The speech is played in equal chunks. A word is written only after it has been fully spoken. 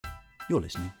You're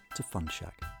listening to Fund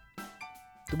Shack.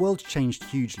 The world's changed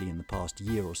hugely in the past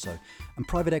year or so, and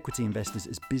private equity investors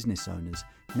as business owners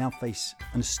now face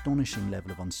an astonishing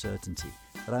level of uncertainty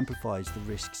that amplifies the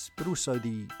risks but also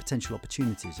the potential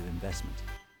opportunities of investment.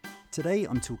 Today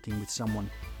I'm talking with someone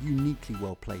uniquely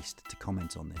well placed to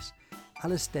comment on this.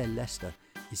 Alistair Lester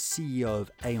is CEO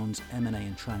of Aon's M&A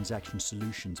and Transaction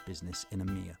Solutions business in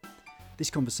EMEA. This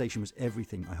conversation was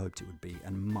everything I hoped it would be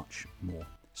and much more,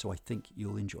 so I think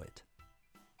you'll enjoy it.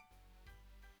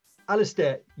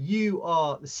 Alistair, you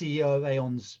are the CEO of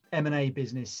Aon's M&A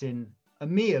business in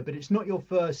EMEA, but it's not your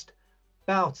first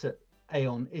bout at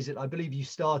Aon, is it? I believe you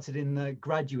started in the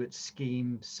graduate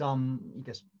scheme some,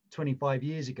 25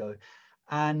 years ago,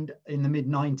 and in the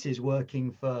mid-90s working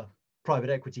for private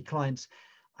equity clients.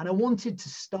 And I wanted to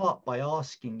start by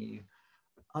asking you,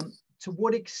 to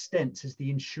what extent has the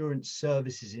insurance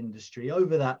services industry,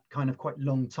 over that kind of quite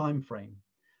long time frame,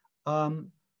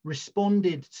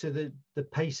 responded to the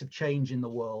pace of change in the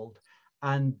world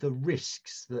and the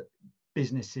risks that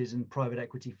businesses and private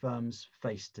equity firms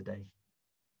face today?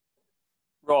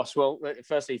 Ross, well,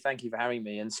 firstly, thank you for having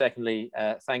me. And secondly,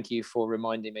 thank you for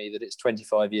reminding me that it's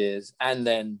 25 years and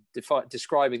then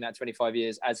describing that 25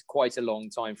 years as quite a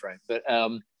long time frame, but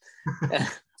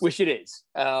which it is.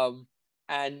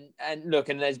 And look,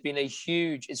 and there's been a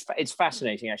huge, it's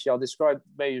fascinating, actually. I'll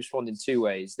maybe respond in two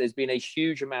ways. There's been a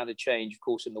huge amount of change, of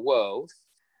course, in the world.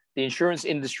 The insurance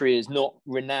industry is not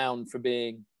renowned for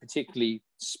being particularly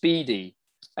speedy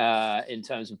in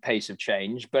terms of pace of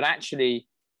change, but actually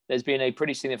there's been a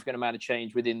pretty significant amount of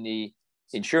change within the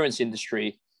insurance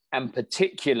industry, and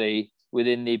particularly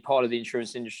within the part of the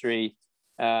insurance industry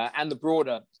and the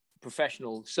broader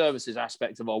professional services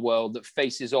aspect of our world that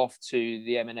faces off to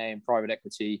the M&A and private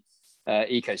equity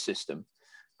ecosystem.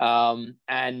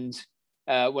 And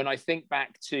when I think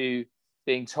back to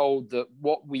being told that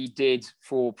what we did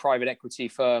for private equity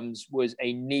firms was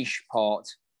a niche part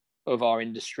of our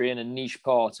industry and a niche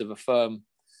part of a firm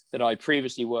that I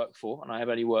previously worked for, and I have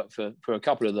only worked for a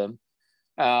couple of them,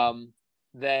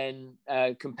 then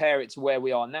compare it to where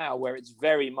we are now, where it's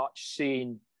very much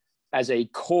seen as a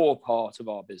core part of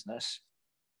our business,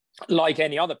 like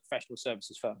any other professional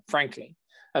services firm, frankly,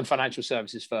 and financial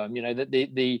services firm. You know,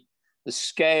 the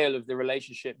scale of the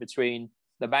relationship between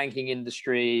the banking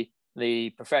industry, the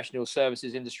professional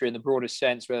services industry in the broadest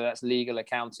sense, whether that's legal,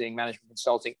 accounting, management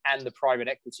consulting, and the private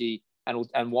equity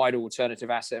and wider alternative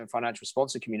asset and financial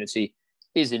sponsor community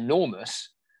is enormous.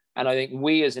 And I think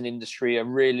we as an industry are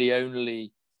really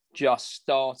only just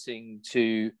starting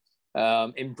to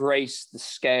embrace the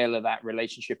scale of that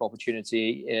relationship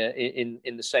opportunity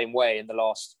in the same way in the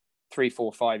last 3,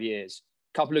 4, 5 years.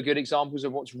 A couple of good examples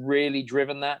of what's really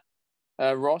driven that,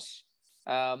 Ross.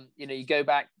 You go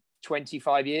back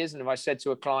 25 years, and if I said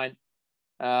to a client,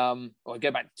 or I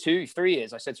go back 2, 3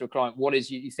 years, I said to a client, what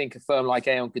is you think a firm like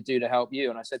Aon could do to help you?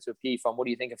 And I said to a PE fund, what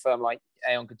do you think a firm like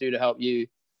Aon could do to help you?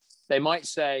 They might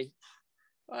say,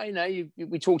 well,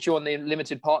 we talk to you on the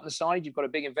limited partner side. You've got a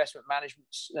big investment management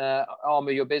arm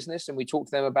of your business, and we talk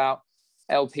to them about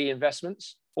LP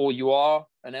investments, or you are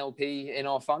an LP in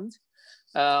our fund.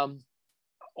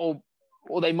 Or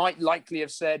they might likely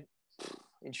have said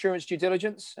insurance due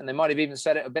diligence, and they might have even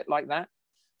said it a bit like that.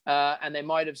 And they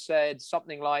might have said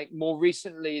something like, more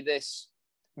recently, this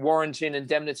warranty and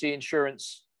indemnity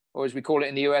insurance, or as we call it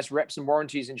in the US, reps and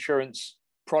warranties insurance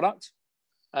product,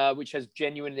 which has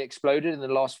genuinely exploded in the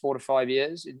last 4 to 5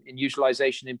 years in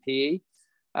utilization in PE.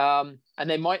 And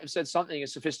they might have said something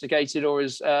as sophisticated or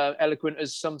as eloquent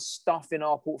as some stuff in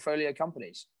our portfolio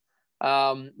companies,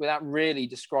 without really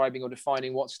describing or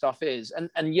defining what stuff is.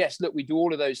 And yes, look, we do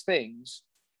all of those things,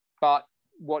 but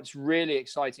what's really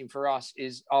exciting for us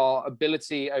is our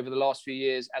ability over the last few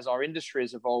years, as our industry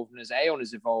has evolved and as Aon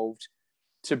has evolved,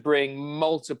 to bring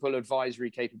multiple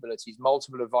advisory capabilities,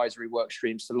 multiple advisory work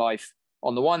streams to life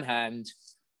on the one hand,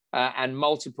 and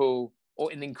multiple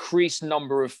or an increased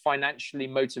number of financially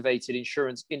motivated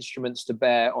insurance instruments to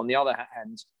bear on the other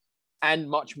hand, and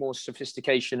much more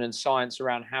sophistication and science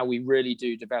around how we really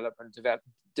do develop and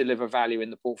deliver value in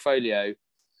the portfolio.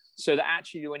 So that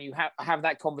actually when you have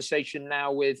that conversation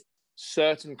now with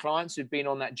certain clients who've been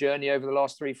on that journey over the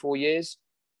last 3, 4 years,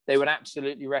 they would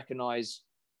absolutely recognize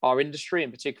our industry,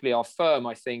 and particularly our firm,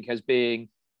 I think, as being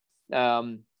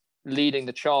leading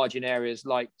the charge in areas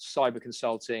like cyber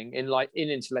consulting, in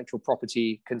intellectual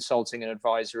property consulting and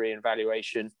advisory and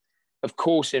valuation, of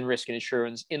course, in risk and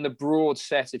insurance, in the broad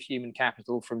set of human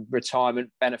capital from retirement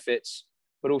benefits,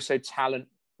 but also talent,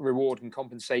 reward and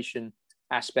compensation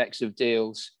aspects of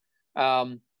deals.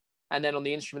 And then on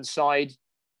the instrument side,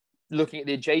 looking at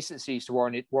the adjacencies to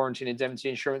warranty and indemnity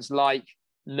insurance, like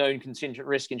known contingent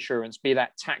risk insurance, be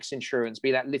that tax insurance,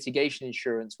 be that litigation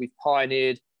insurance. We've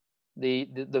pioneered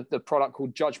the product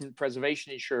called judgment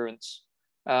preservation insurance.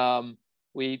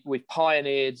 We've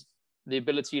pioneered the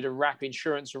ability to wrap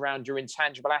insurance around your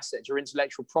intangible assets, your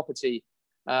intellectual property.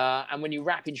 And when you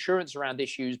wrap insurance around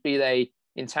issues, be they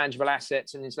intangible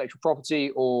assets and intellectual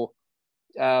property, or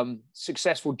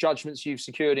successful judgments you've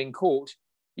secured in court,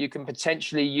 you can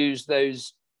potentially use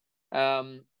those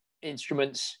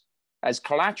instruments as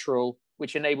collateral,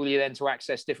 which enable you then to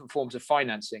access different forms of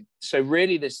financing. So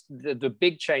really the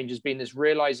big change has been this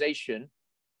realization,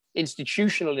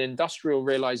 institutional and industrial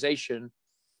realization,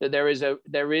 that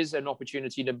there is an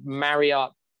opportunity to marry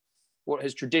up what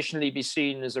has traditionally been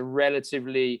seen as a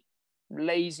relatively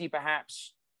lazy,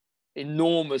 perhaps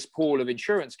enormous pool of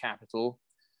insurance capital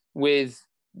with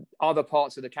other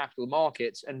parts of the capital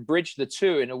markets, and bridge the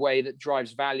two in a way that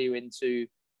drives value into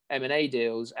M&A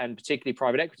deals, and particularly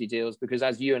private equity deals, because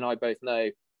as you and I both know,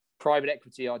 private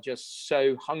equity are just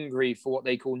so hungry for what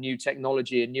they call new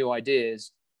technology and new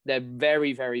ideas. They're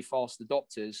very, very fast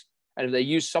adopters. And if they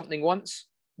use something once,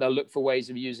 they'll look for ways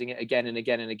of using it again and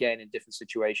again and again in different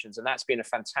situations. And that's been a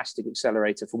fantastic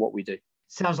accelerator for what we do.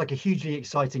 Sounds like a hugely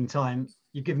exciting time.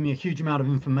 You've given me a huge amount of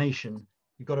information.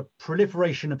 You've got a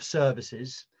proliferation of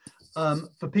services.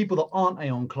 For people that aren't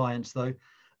Aon clients, though,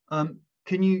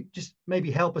 can you just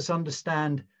maybe help us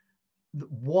understand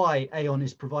why Aon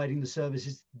is providing the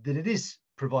services that it is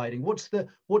providing? What's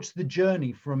the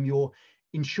journey from your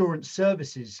insurance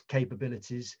services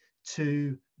capabilities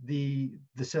to the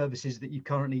services that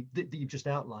you've just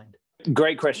outlined?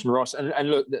 Great question, Ross. And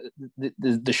look,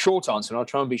 the short answer, and I'll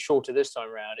try and be shorter this time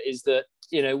around, is that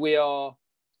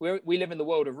we live in the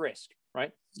world of risk,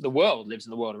 right? The world lives in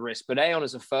the world of risk, but Aon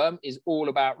as a firm is all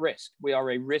about risk. We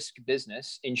are a risk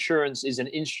business. Insurance is an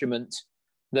instrument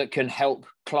that can help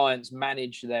clients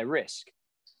manage their risk.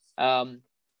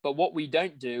 But what we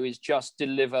don't do is just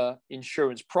deliver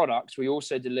insurance products. We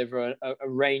also deliver a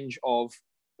range of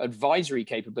advisory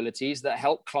capabilities that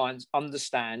help clients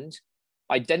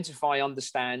identify,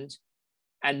 understand,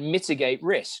 and mitigate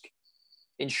risk.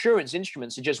 Insurance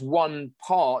instruments are just one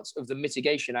part of the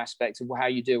mitigation aspect of how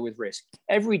you deal with risk.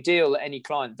 Every deal that any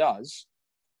client does,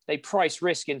 they price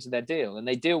risk into their deal, and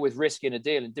they deal with risk in a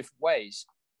deal in different ways.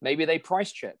 Maybe they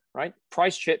price chip, right?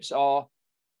 Price chips are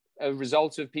a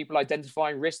result of people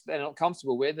identifying risk they're not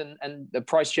comfortable with, and the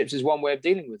price chips is one way of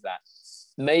dealing with that.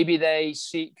 Maybe they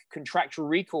seek contractual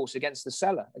recourse against the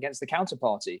seller, against the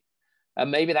counterparty. And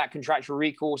maybe that contractual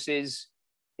recourse is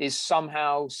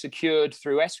somehow secured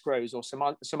through escrows or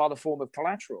some other form of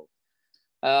collateral.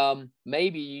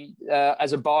 Maybe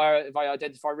as a buyer, if I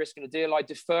identify risk in a deal, I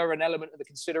defer an element of the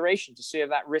consideration to see if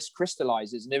that risk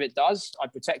crystallizes. And if it does, I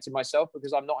protected myself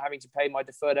because I'm not having to pay my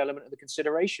deferred element of the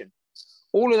consideration.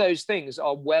 All of those things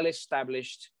are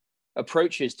well-established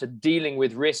approaches to dealing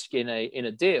with risk in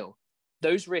a deal.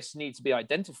 Those risks need to be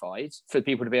identified for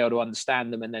people to be able to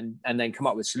understand them and then come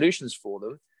up with solutions for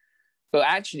them. But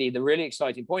actually, the really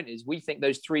exciting point is we think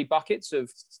those three buckets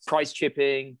of price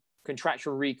chipping,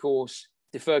 contractual recourse,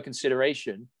 deferred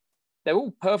consideration, they're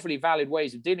all perfectly valid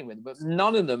ways of dealing with it, but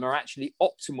none of them are actually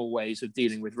optimal ways of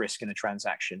dealing with risk in a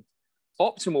transaction.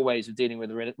 Optimal ways of dealing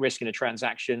with risk in a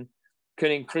transaction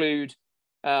can include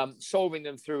solving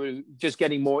them through just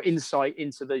getting more insight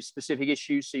into those specific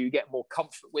issues so you get more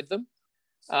comfort with them.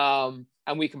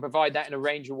 And we can provide that in a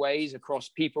range of ways across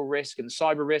people risk and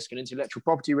cyber risk and intellectual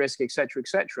property risk, et cetera, et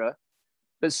cetera.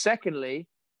 But secondly,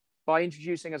 by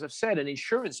introducing, as I've said, an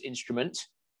insurance instrument,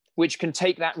 which can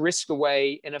take that risk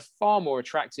away in a far more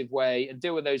attractive way and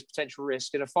deal with those potential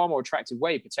risks in a far more attractive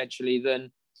way, potentially,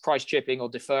 than price chipping or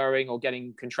deferring or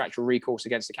getting contractual recourse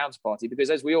against the counterparty.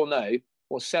 Because as we all know,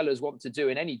 what sellers want to do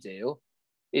in any deal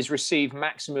is receive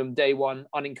maximum day one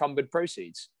unencumbered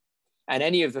proceeds. And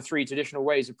any of the three traditional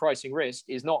ways of pricing risk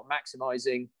is not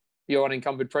maximizing your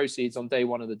unencumbered proceeds on day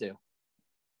one of the deal.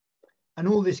 And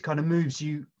all this kind of moves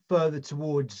you further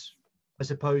towards, I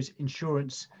suppose,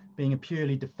 insurance being a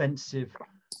purely defensive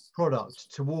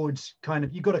product, towards kind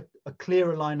of, you've got a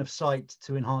clearer line of sight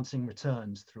to enhancing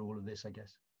returns through all of this, I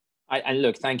guess. And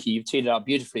look, thank you. You've teed it up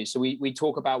beautifully. So we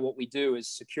talk about what we do as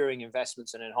securing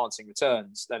investments and enhancing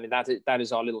returns. I mean, that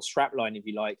is our little strap line, if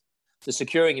you like. The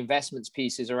securing investments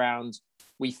piece is around,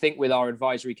 we think with our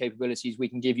advisory capabilities, we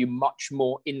can give you much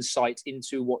more insight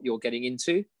into what you're getting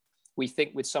into. We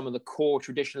think with some of the core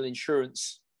traditional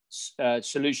insurance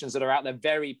solutions that are out there,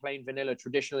 very plain vanilla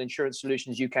traditional insurance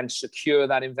solutions, you can secure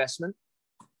that investment.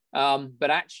 But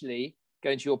actually,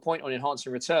 going to your point on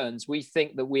enhancing returns, we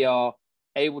think that we are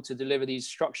able to deliver these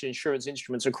structured insurance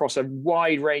instruments across a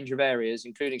wide range of areas,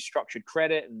 including structured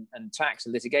credit and tax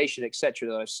and litigation, et cetera,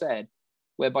 that I've said,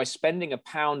 whereby spending a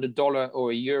pound, a dollar,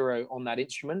 or a euro on that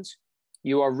instrument,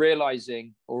 you are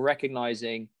realizing or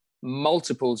recognizing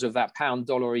multiples of that pound,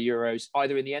 dollar, or euros,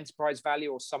 either in the enterprise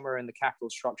value or somewhere in the capital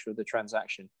structure of the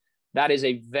transaction. That is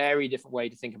a very different way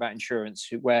to think about insurance,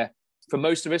 where for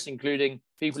most of us, including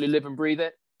people who live and breathe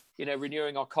it,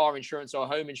 renewing our car insurance, our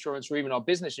home insurance, or even our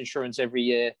business insurance every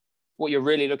year, what you're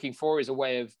really looking for is a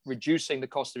way of reducing the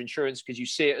cost of insurance because you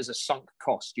see it as a sunk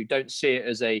cost. You don't see it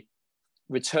as a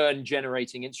return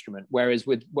generating instrument. Whereas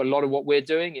with a lot of what we're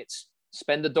doing, it's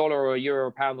spend a dollar or a euro or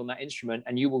a pound on that instrument,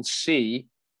 and you will see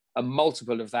a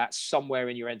multiple of that somewhere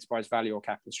in your enterprise value or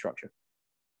capital structure.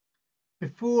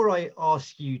 Before I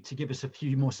ask you to give us a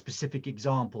few more specific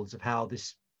examples of how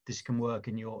this can work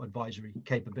in your advisory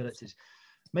capabilities,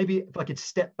 maybe if I could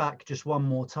step back just one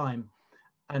more time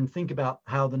and think about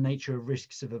how the nature of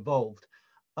risks have evolved.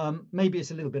 Maybe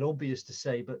it's a little bit obvious to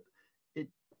say, but it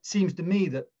seems to me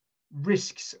that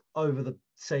risks over that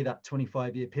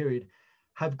 25-year period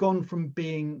have gone from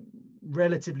being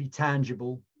relatively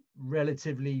tangible,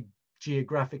 relatively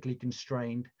geographically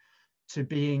constrained, to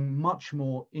being much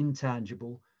more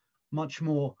intangible, much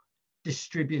more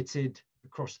distributed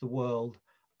across the world,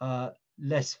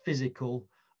 less physical,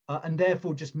 and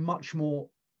therefore just much more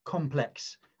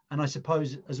complex. And I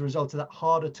suppose as a result of that,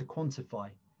 harder to quantify.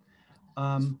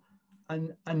 And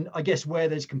I guess where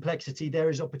there's complexity, there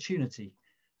is opportunity,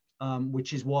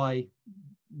 which is why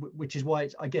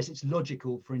I guess it's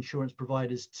logical for insurance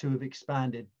providers to have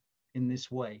expanded in this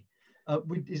way.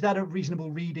 Is that a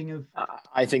reasonable reading of?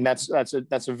 I think that's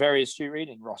a very astute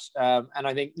reading, Ross. And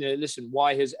I think, listen,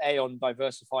 why has Aon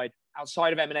diversified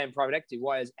outside of M&A and private equity?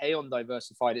 Why has Aon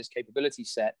diversified its capability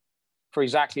set? For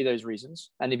exactly those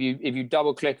reasons. And if you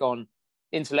double click on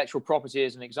intellectual property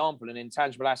as an example and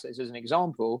intangible assets as an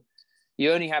example,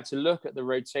 you only have to look at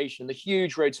the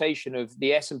huge rotation of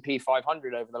the S&P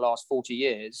 500 over the last 40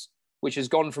 years, which has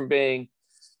gone from being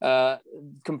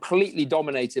completely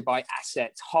dominated by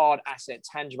hard asset,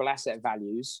 tangible asset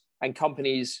values and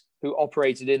companies who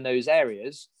operated in those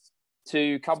areas,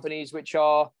 to companies which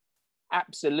are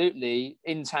absolutely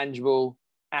intangible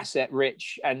asset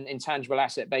rich and intangible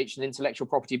asset based and intellectual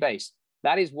property based.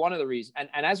 That is one of the reasons.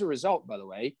 And as a result, by the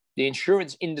way, the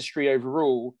insurance industry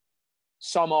overall,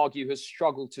 some argue, has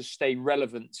struggled to stay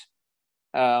relevant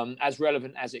as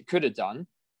it could have done.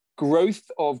 Growth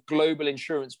of global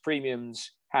insurance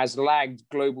premiums has lagged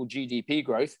global GDP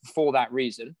growth for that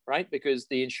reason, right? Because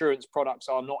the insurance products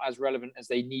are not as relevant as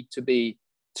they need to be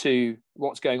to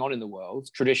what's going on in the world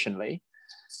traditionally.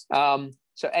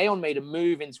 So Aon made a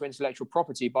move into intellectual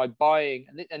property by buying,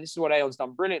 and this is what Aon's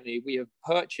done brilliantly. We have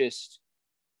purchased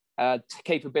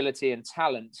capability and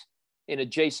talent in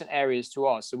adjacent areas to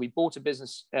ours. So we bought a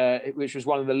business which was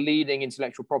one of the leading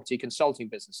intellectual property consulting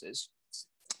businesses.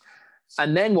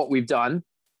 And then what we've done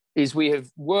is we have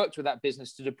worked with that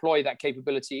business to deploy that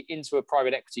capability into a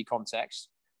private equity context.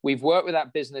 We've worked with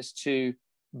that business to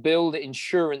build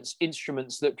insurance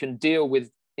instruments that can deal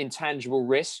with intangible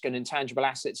risk and intangible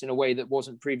assets in a way that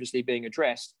wasn't previously being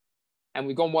addressed. And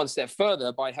we've gone one step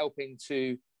further by helping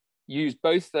to use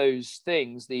both those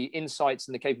things, the insights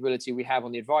and the capability we have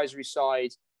on the advisory side,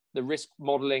 the risk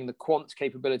modeling, the quant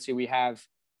capability we have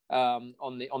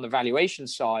on the valuation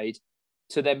side,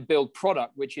 to then build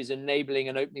product, which is enabling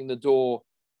and opening the door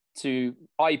to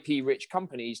IP-rich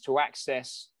companies to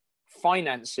access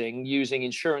financing using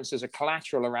insurance as a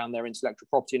collateral around their intellectual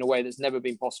property in a way that's never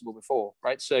been possible before,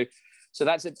 right? So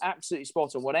that's absolutely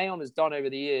spot on. What Aon has done over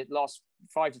the last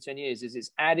 5 to 10 years is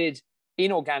it's added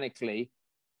inorganically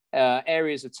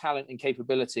areas of talent and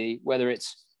capability, whether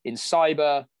it's in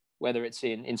cyber, whether it's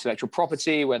in intellectual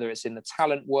property, whether it's in the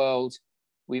talent world.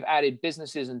 We've added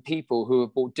businesses and people who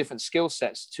have brought different skill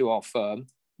sets to our firm,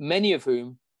 many of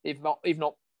whom, if not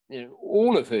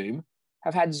all of whom,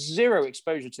 have had zero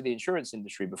exposure to the insurance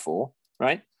industry before,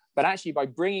 right? But actually, by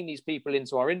bringing these people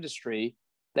into our industry,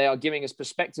 they are giving us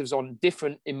perspectives on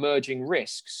different emerging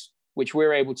risks, which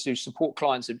we're able to support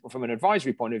clients from an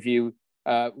advisory point of view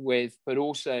with, but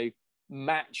also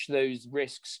match those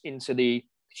risks into the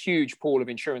huge pool of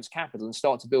insurance capital and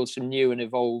start to build some new and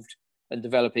evolved and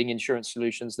developing insurance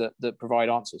solutions that provide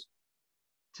answers.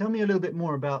 Tell me a little bit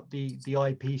more about the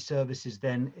IP services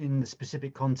then in the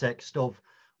specific context of,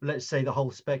 let's say, the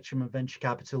whole spectrum of venture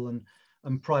capital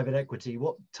and private equity.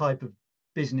 What type of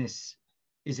business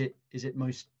is it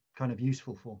most kind of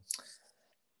useful for?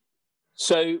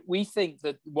 So we think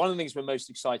that one of the things we're most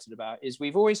excited about is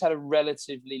we've always had a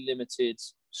relatively limited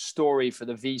story for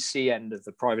the VC end of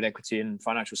the private equity and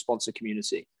financial sponsor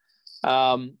community.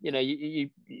 Some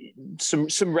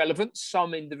relevance,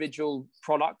 some individual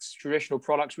products, traditional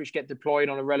products, which get deployed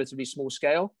on a relatively small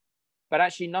scale, but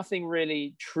actually nothing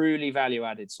really truly value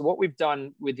added. So what we've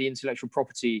done with the intellectual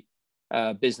property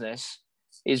business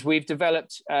is we've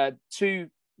developed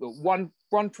one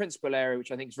principal area,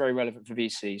 which I think is very relevant for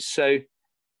VCs. So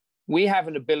we have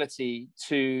an ability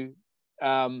to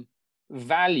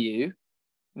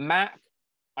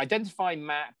identify,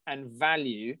 map, and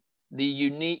value the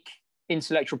unique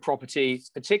intellectual property,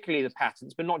 particularly the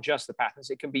patents, but not just the patents.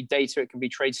 It can be data, it can be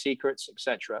trade secrets,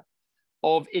 etc.,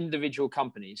 of individual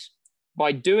companies.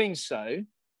 By doing so,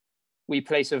 we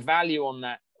place a value on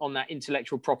that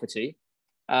intellectual property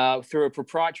through a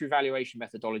proprietary valuation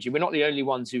methodology. We're not the only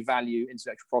ones who value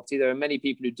intellectual property. There are many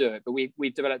people who do it, but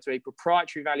we've developed a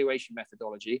proprietary valuation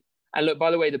methodology. And look,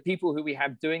 by the way, the people who we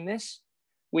have doing this,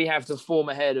 we have the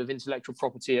former head of intellectual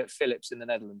property at Philips in the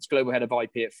Netherlands, global head of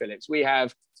IP at Philips. We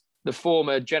have the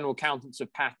former general counsel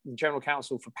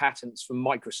for patents from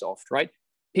Microsoft, right?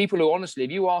 People who, honestly,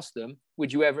 if you ask them,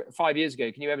 5 years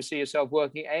ago, can you ever see yourself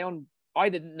working at Aon? I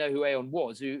didn't know who Aon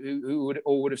was, who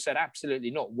would have said, absolutely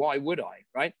not. Why would I,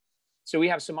 right? So we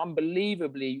have some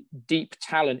unbelievably deep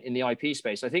talent in the IP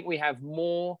space. I think we have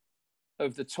more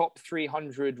of the top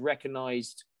 300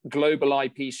 recognized global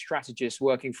IP strategists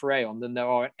working for Aon than there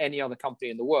are any other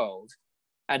company in the world.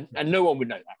 And no one would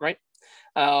know that, right?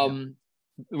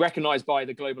 Recognized by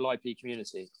the global IP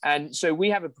community. And so we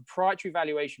have a proprietary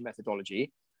valuation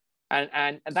methodology,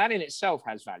 and that in itself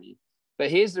has value. But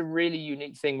here's the really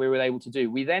unique thing we were able to do.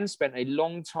 We then spent a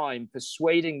long time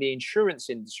persuading the insurance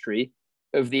industry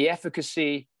of the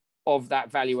efficacy of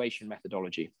that valuation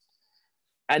methodology.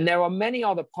 And there are many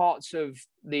other parts of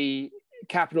the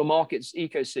capital markets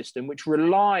ecosystem which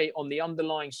rely on the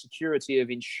underlying security of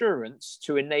insurance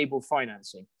to enable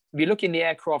financing. If you look in the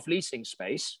aircraft leasing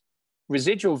space,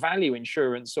 residual value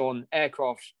insurance on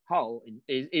aircraft hull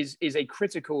is a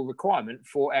critical requirement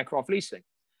for aircraft leasing.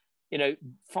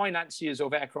 Financiers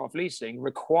of aircraft leasing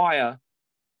require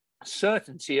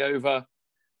certainty over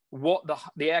what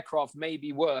the aircraft may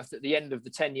be worth at the end of the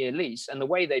 10-year lease. And the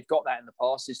way they've got that in the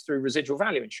past is through residual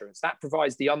value insurance. That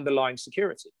provides the underlying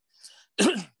security.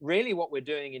 Really, what we're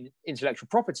doing in intellectual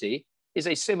property is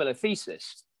a similar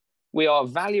thesis. We are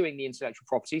valuing the intellectual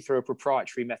property through a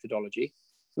proprietary methodology.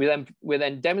 We're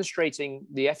then demonstrating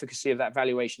the efficacy of that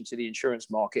valuation to the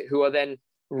insurance market, who are then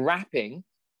wrapping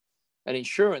an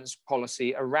insurance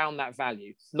policy around that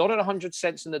value, not at 100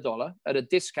 cents in the dollar, at a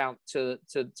discount to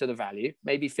the value,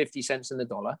 maybe 50 cents in the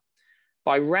dollar.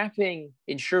 By wrapping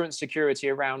insurance security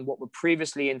around what were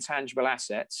previously intangible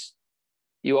assets,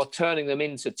 you are turning them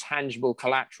into tangible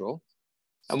collateral.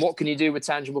 And what can you do with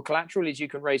tangible collateral is you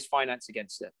can raise finance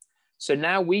against it. So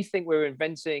now we think we're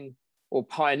inventing, or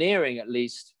pioneering at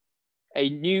least, a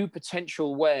new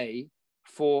potential way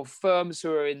for firms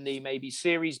who are in the maybe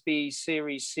Series B,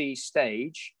 Series C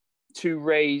stage to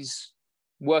raise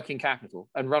working capital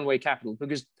and runway capital.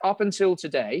 Because up until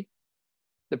today,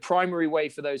 the primary way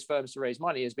for those firms to raise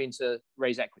money has been to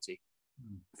raise equity.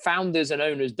 Founders and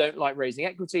owners don't like raising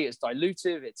equity. It's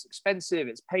dilutive, it's expensive,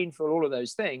 it's painful, all of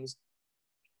those things.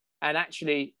 And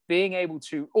actually being able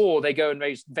to, or they go and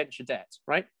raise venture debt,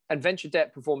 right? And venture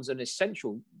debt performs an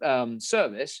essential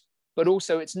service, but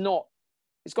also it's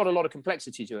got a lot of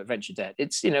complexity to it, venture debt.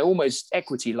 It's, almost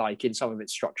equity-like in some of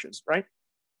its structures, right?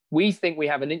 We think we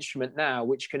have an instrument now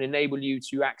which can enable you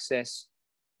to access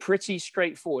pretty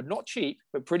straightforward, not cheap,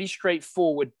 but pretty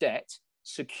straightforward debt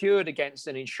secured against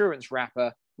an insurance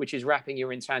wrapper, which is wrapping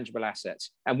your intangible assets.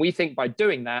 And we think by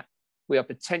doing that, we are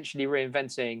potentially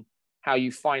reinventing how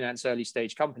you finance early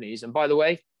stage companies. And by the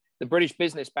way, the British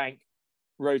Business Bank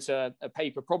wrote a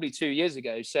paper probably 2 years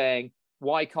ago saying,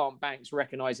 why can't banks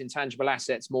recognize intangible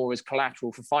assets more as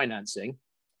collateral for financing?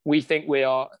 We think we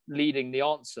are leading the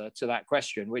answer to that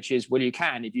question, which is, well, you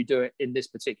can if you do it in this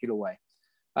particular way.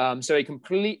 So a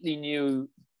completely new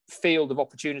field of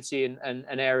opportunity and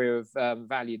an area of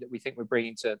value that we think we're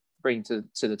bringing to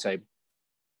the table.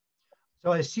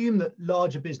 So I assume that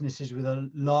larger businesses with a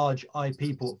large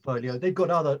IP portfolio, they've got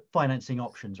other financing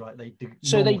options, right?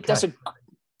 That's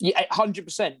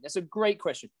 100%. That's a great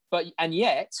question. And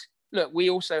yet, look,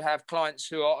 we also have clients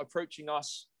who are approaching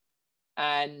us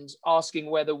and asking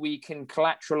whether we can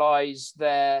collateralize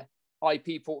their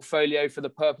IP portfolio for the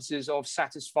purposes of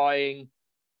satisfying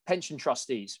pension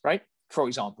trustees, right? For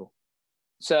example.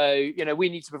 So, we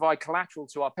need to provide collateral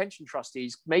to our pension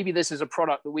trustees. Maybe this is a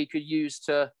product that we could use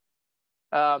to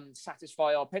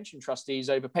satisfy our pension trustees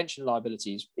over pension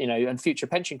liabilities, and future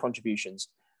pension contributions.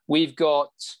 We've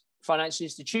got financial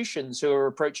institutions who are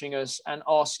approaching us and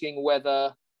asking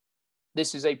whether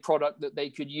this is a product that they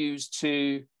could use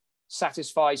to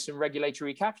satisfy some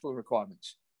regulatory capital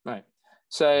requirements, right?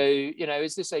 So,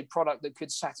 is this a product that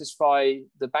could satisfy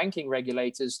the banking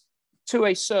regulators to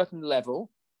a certain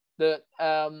level that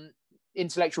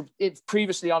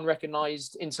previously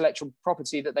unrecognized intellectual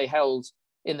property that they held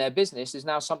in their business is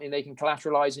now something they can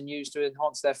collateralize and use to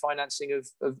enhance their financing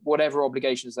of whatever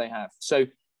obligations they have. So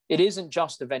it isn't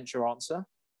just a venture answer,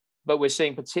 but we're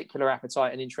seeing particular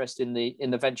appetite and interest in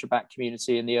the venture-backed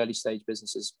community in the early stage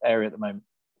businesses area at the moment.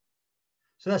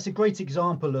 So that's a great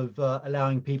example of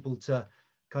allowing people to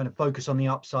kind of focus on the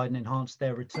upside and enhance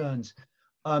their returns.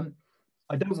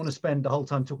 I don't want to spend the whole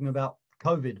time talking about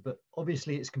COVID, but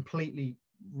obviously it's completely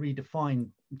redefined,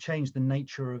 changed the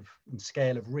nature of and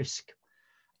scale of risk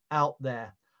out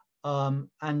there.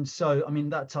 And so, I mean,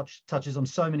 that touches on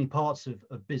so many parts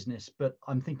of business, but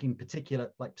I'm thinking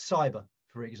particular like cyber,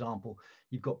 for example.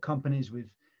 You've got companies with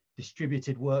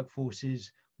distributed workforces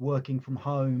working from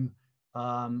home.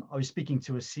 I was speaking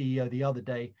to a CEO the other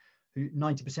day who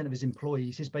 90% of his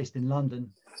employees, he's based in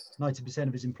London, 90%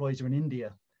 of his employees are in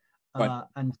India. Right.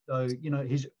 And so,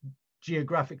 he's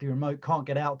geographically remote, can't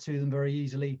get out to them very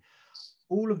easily.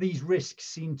 All of these risks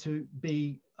seem to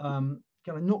be kind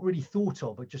of not really thought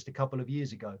of just a couple of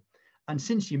years ago. And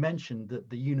since you mentioned that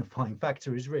the unifying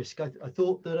factor is risk, I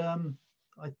thought that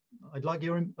I'd like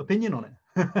your opinion on it.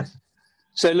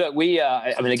 So look,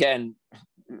 again,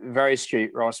 very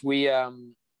astute, Ross. We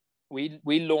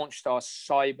launched our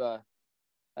cyber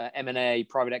M&A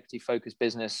private equity focused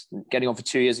business getting on for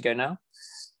 2 years ago now.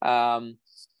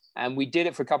 And we did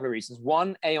it for a couple of reasons.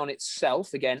 One, Aon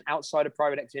itself, again, outside of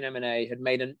private equity and M&A, had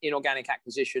made an inorganic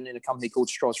acquisition in a company called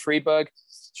Stroz Friedberg.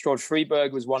 Stroz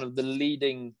Friedberg was one of the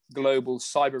leading global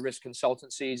cyber risk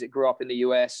consultancies. It grew up in the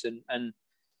US. And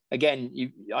again,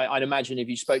 I'd imagine if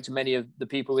you spoke to many of the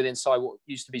people within cyber, what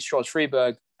used to be Stroz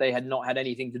Friedberg, they had not had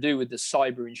anything to do with the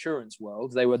cyber insurance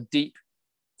world. They were deep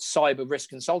cyber risk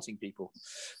consulting people.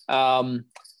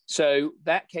 So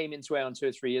that came into Aon 2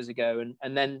 or 3 years ago,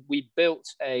 and then we built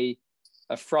a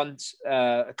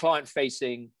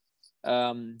client-facing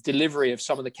delivery of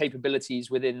some of the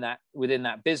capabilities within that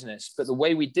business. But the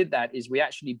way we did that is we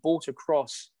actually brought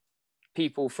across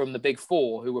people from the Big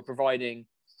Four who were providing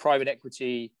private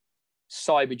equity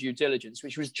cyber due diligence,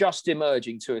 which was just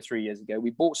emerging 2 or 3 years ago. We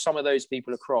brought some of those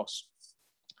people across.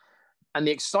 And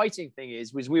the exciting thing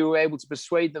was we were able to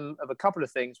persuade them of a couple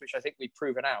of things, which I think we've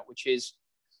proven out, which is,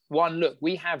 one, look,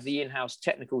 we have the in-house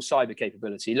technical cyber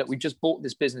capability. Look, we've just bought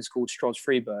this business called Stroz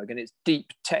Friedberg, and it's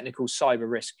deep technical cyber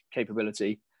risk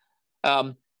capability.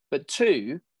 But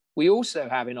two, we also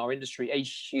have in our industry a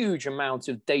huge amount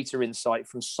of data insight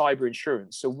from cyber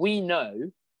insurance. So we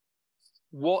know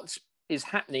what is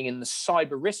happening in the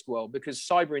cyber risk world because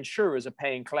cyber insurers are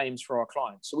paying claims for our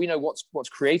clients. So we know what's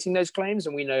creating those claims,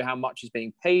 and we know how much is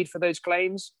being paid for those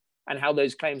claims, and how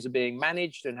those claims are being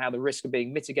managed, and how the risk are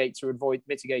being mitigated to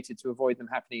avoid them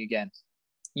happening again.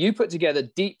 You put together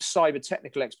deep cyber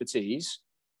technical expertise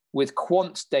with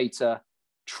quant data,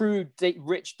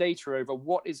 rich data over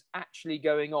what is actually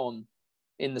going on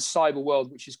in the cyber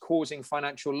world, which is causing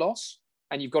financial loss,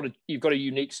 and you've got a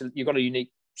unique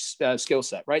skill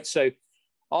set, right? So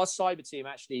our cyber team,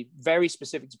 actually very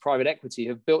specific to private equity,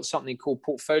 have built something called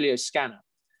Portfolio Scanner.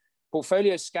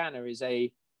 Portfolio Scanner is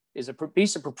a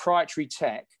piece of proprietary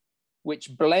tech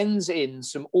which blends in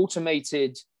some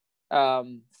automated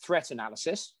threat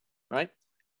analysis, right,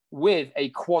 with a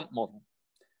quant model.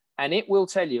 And it will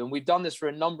tell you, and we've done this for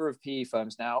a number of PE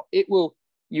firms now,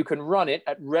 you can run it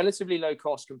at relatively low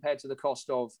cost compared to the cost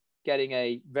of getting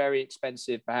a very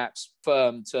expensive, perhaps,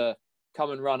 firm to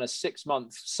come and run a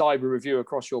 6-month cyber review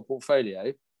across your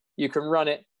portfolio. You can run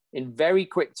it in very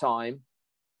quick time,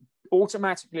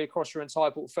 automatically across your entire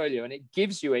portfolio, and it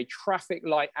gives you a traffic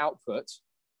light output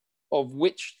of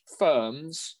which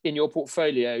firms in your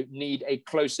portfolio need a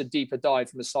closer, deeper dive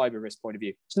from a cyber risk point of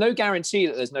view. It's no guarantee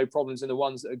that there's no problems in the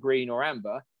ones that are green or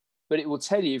amber, but it will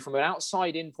tell you from an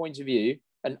outside-in point of view,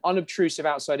 an unobtrusive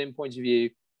outside-in point of view,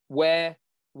 where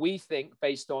we think,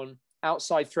 based on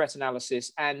outside threat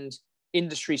analysis and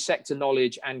industry sector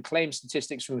knowledge and claim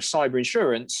statistics from cyber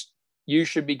insurance, you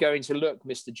should be going to look,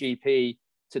 Mr. GP,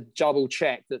 to double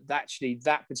check that actually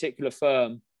that particular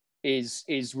firm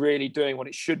is really doing what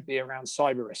it should be around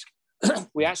cyber risk.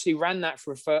 We actually ran that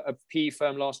for a PE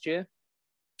firm last year.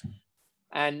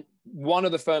 And one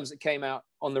of the firms that came out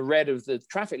on the red of the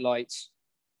traffic lights,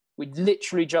 we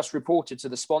literally just reported to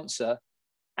the sponsor,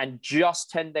 and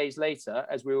just 10 days later,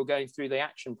 as we were going through the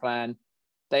action plan,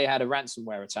 they had a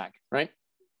ransomware attack, right?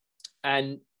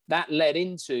 And that led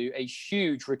into a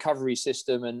huge recovery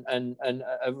system and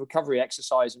a recovery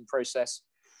exercise and process.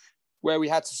 where we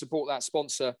had to support that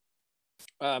sponsor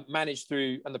managed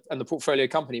through, and the portfolio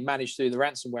company managed through the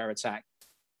ransomware attack.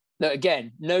 Now,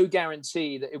 again, no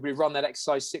guarantee that if we run that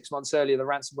exercise 6 months earlier, the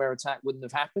ransomware attack wouldn't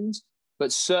have happened,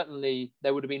 but certainly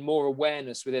there would have been more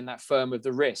awareness within that firm of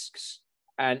the risks,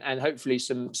 and hopefully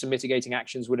some mitigating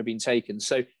actions would have been taken.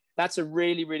 So that's a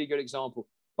really, really good example.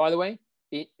 By the way,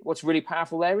 what's really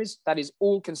powerful there is that is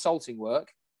all consulting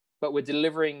work, but we're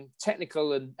delivering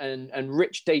technical and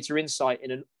rich data insight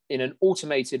in an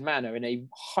automated manner, in a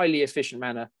highly efficient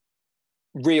manner,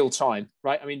 real time,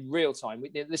 right? I mean, real time.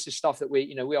 This is stuff that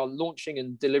we are launching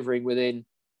and delivering within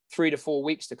 3 to 4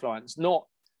 weeks to clients, not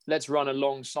let's run a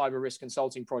long cyber risk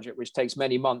consulting project, which takes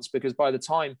many months, because by the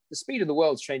time the speed of the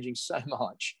world's changing so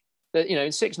much that, in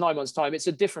 6-9 months time, it's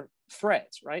a different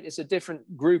threat, right? It's a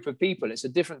different group of people. It's a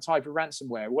different type of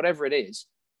ransomware, whatever it is.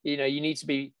 You need to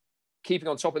be keeping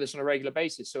on top of this on a regular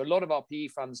basis. So a lot of our PE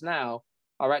funds now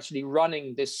are actually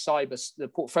running the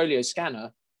portfolio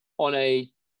scanner on a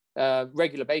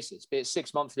regular basis, be it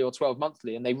 6 monthly or 12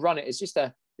 monthly, and they run it.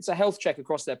 It's a health check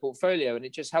across their portfolio, and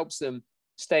it just helps them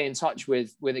stay in touch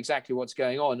with exactly what's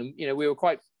going on. And we were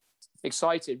quite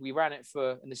excited. We ran it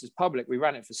for, and this is public, we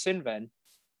ran it for Cinven,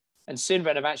 and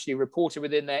Cinven have actually reported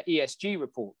within their ESG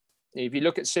report. If you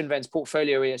look at Cinven's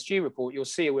portfolio ESG report, you'll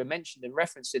see we're mentioned and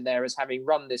referenced in there as having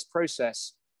run this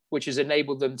process, which has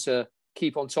enabled them to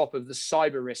keep on top of the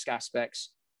cyber risk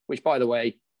aspects, which, by the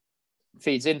way,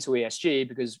 feeds into ESG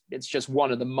because it's just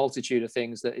one of the multitude of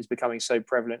things that is becoming so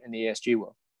prevalent in the ESG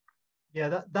world.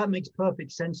 Yeah, that makes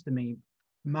perfect sense to me,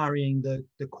 marrying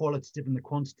the qualitative and the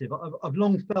quantitative. I've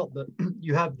long felt that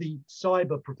you have the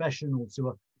cyber professionals who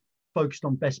are focused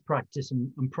on best practice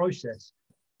and process,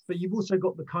 but you've also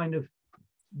got the kind of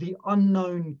the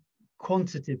unknown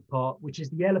quantitative part, which is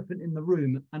the elephant in the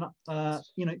room. And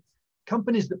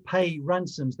companies that pay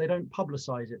ransoms, they don't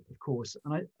publicize it, of course.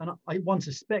 And one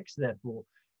suspects, therefore,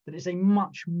 that it's a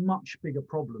much, much bigger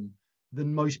problem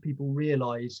than most people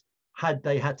realize. Had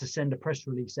they had to send a press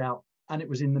release out and it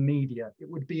was in the media, it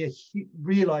would be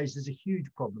realized as a huge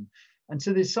problem. And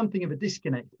so there's something of a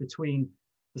disconnect between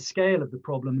the scale of the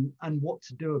problem and what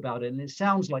to do about it. And it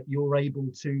sounds like you're able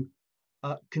to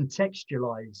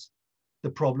contextualize the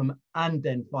problem and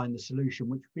then find the solution,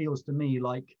 which feels to me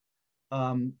like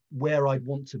where I'd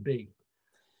want to be.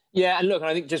 Yeah, and look,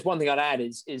 I think just one thing I'd add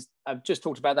is I've just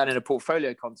talked about that in a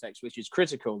portfolio context, which is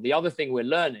critical. The other thing we're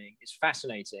learning is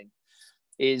fascinating,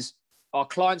 is our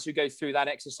clients who go through that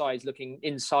exercise looking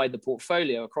inside the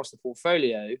portfolio, across the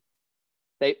portfolio,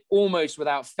 they almost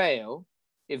without fail,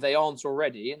 if they aren't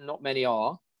already, and not many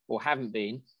are or haven't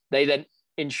been, they then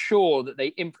ensure that they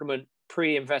implement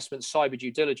pre-investment cyber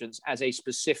due diligence as a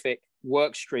specific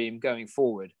work stream going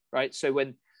forward, right? So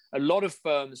when a lot of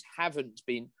firms haven't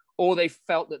been, or they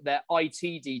felt that their IT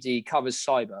DD covers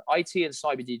cyber. IT and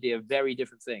cyber DD are very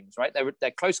different things, right?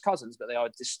 They're close cousins, but they are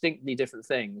distinctly different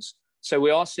things. So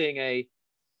we are seeing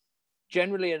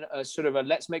generally a sort of a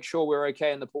let's make sure we're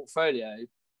okay in the portfolio.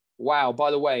 Wow,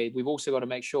 by the way, we've also got to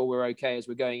make sure we're okay as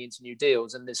we're going into new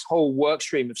deals. And this whole work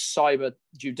stream of cyber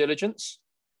due diligence,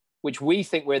 which we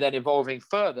think we're then evolving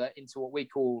further into what we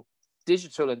call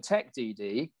digital and tech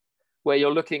DD, where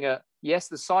you're looking at, yes,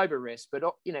 the cyber risk, but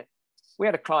we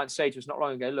had a client say to us not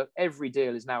long ago, look, every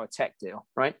deal is now a tech deal,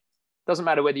 right? Doesn't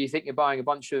matter whether you think you're buying a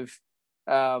bunch of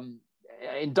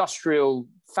industrial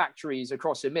factories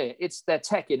across EMEA, they're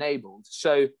tech enabled.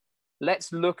 So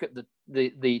let's look at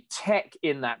the tech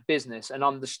in that business and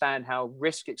understand how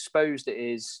risk exposed it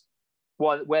is,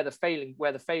 where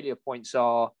the failure points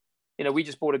are. We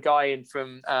just brought a guy in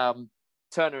from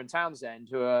Turner and Townsend,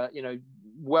 who are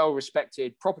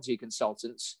well-respected property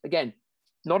consultants. Again,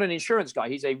 not an insurance guy.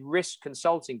 He's a risk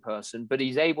consulting person, but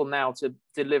he's able now to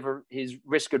deliver his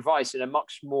risk advice in a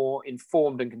much more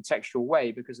informed and contextual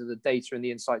way because of the data and the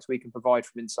insights we can provide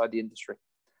from inside the industry.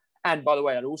 And by the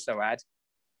way, I'd also add,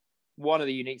 one of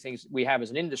the unique things we have as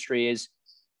an industry is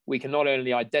we can not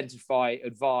only identify,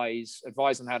 advise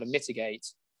on how to mitigate,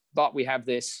 but we have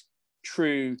this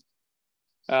truly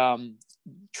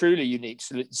unique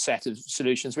set of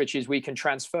solutions, which is we can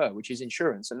transfer, which is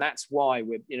insurance. And that's why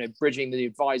we're bridging the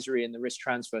advisory and the risk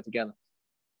transfer together.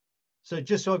 So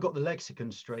just so I've got the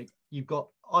lexicon straight, you've got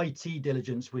IT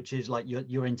diligence, which is like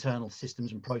your internal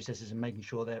systems and processes and making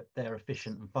sure they're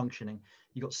efficient and functioning.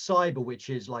 You've got cyber, which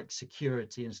is like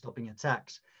security and stopping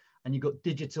attacks. And you've got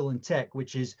digital and tech,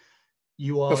 which is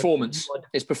performance.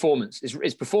 It's performance.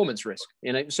 It's performance risk.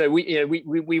 So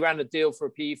we ran a deal for a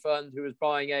PE fund who was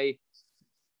buying a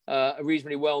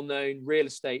reasonably well-known real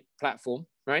estate platform,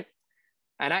 right?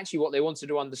 And actually what they wanted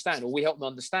to understand, or we helped them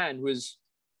understand, was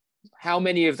how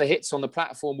many of the hits on the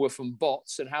platform were from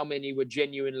bots and how many were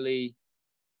genuinely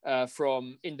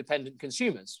from independent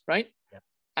consumers, right? Yeah.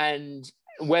 And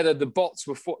whether the bots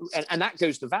were and that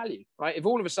goes to value, right? If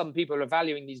all of a sudden people are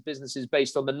valuing these businesses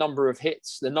based on the number of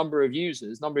hits, the number of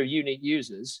users, number of unique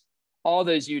users, are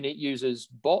those unique users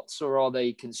bots or are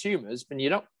they consumers? And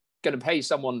you're not going to pay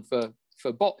someone for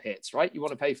bot hits, right? You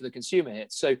want to pay for the consumer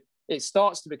hits. So it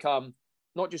starts to become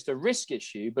not just a risk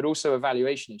issue, but also a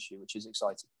valuation issue, which is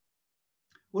exciting.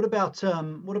 What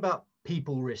about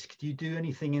people risk? Do you do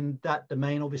anything in that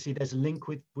domain? Obviously, there's a link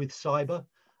with cyber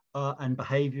and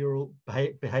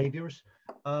behaviors.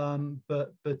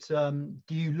 But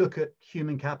do you look at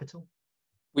human capital?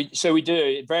 We do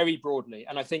it very broadly,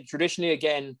 and I think traditionally,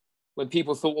 again, when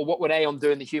people thought, well, what would Aon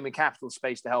do in the human capital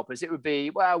space to help us? It would be,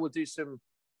 well, we'll do some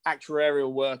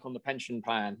actuarial work on the pension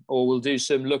plan, or we'll do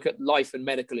some look at life and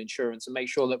medical insurance and make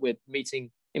sure that we're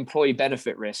meeting employee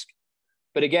benefit risk.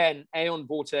 But again, Aon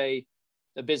bought a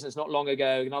business not long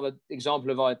ago, another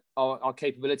example of our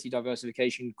capability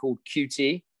diversification called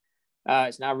QT.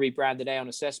 It's now rebranded Aon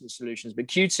Assessment Solutions. But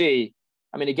QT,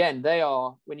 I mean, again, they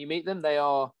are, when you meet them, they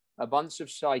are a bunch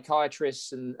of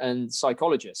psychiatrists and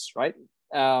psychologists, right?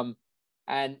 And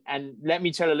let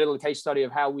me tell a little case study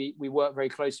of how we work very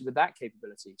closely with that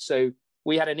capability. So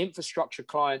we had an infrastructure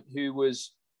client who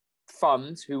was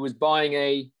buying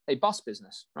a bus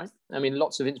business, right? I mean,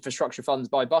 lots of infrastructure funds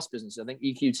buy bus businesses. I think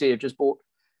EQT have just bought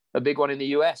a big one in the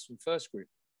US from First Group.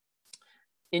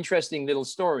 Interesting little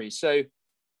story. So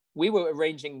we were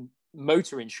arranging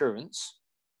motor insurance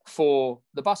for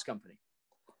the bus company,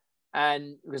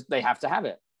 and because they have to have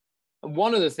it. And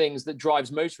one of the things that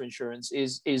drives motor insurance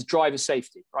is driver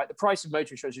safety, right? The price of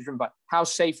motor insurance is driven by how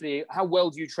well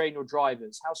do you train your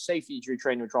drivers? How safely do you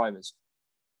train your drivers?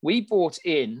 We brought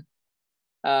in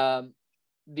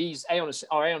these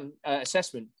our Aon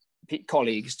assessment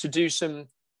colleagues to do some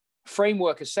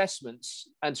framework assessments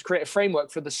and to create a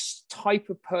framework for the type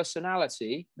of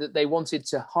personality that they wanted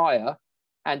to hire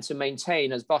and to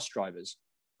maintain as bus drivers.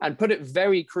 And put it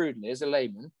very crudely, as a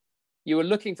layman, you were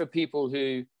looking for people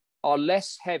who are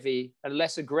less heavy and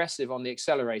less aggressive on the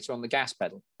accelerator, on the gas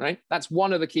pedal, right? That's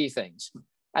one of the key things.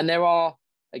 And there are,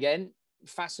 again,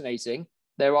 fascinating,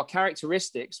 there are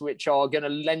characteristics which are going to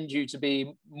lend you to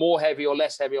be more heavy or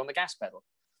less heavy on the gas pedal.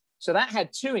 So that had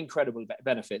two incredible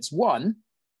benefits. One,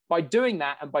 by doing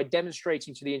that and by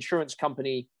demonstrating to the insurance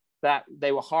company that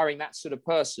they were hiring that sort of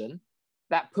person,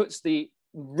 that puts the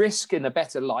risk in a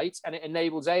better light, and it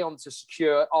enables Aon to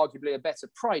secure arguably a better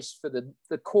price for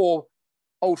the core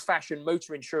old-fashioned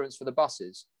motor insurance for the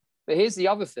buses. But here's the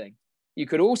other thing. You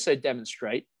could also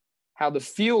demonstrate how the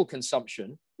fuel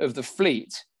consumption of the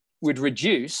fleet would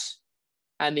reduce,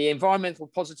 and the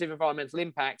positive environmental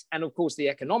impact, and of course the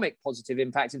economic positive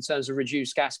impact in terms of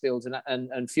reduced gas bills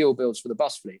and fuel bills for the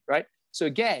bus fleet, right? So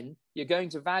again, you're going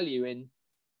to value in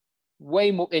way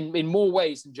more in more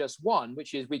ways than just one,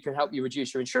 which is we can help you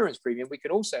reduce your insurance premium. We can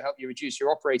also help you reduce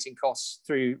your operating costs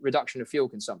through reduction of fuel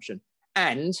consumption.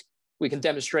 And we can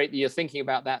demonstrate that you're thinking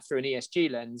about that through an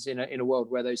ESG lens in a world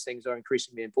where those things are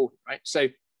increasingly important, right? So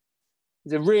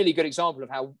it's a really good example of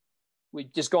how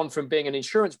we've just gone from being an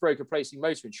insurance broker placing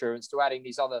motor insurance to adding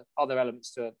these other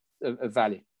elements of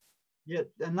value. Yeah,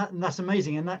 and that's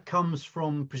amazing. And that comes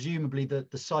from presumably the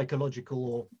psychological,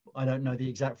 or I don't know the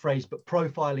exact phrase, but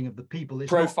profiling of the people.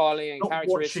 It's profiling not and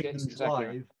characteristics. Exactly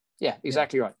right. Yeah,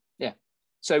 exactly right. Yeah.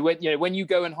 So when you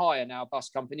go and hire now a bus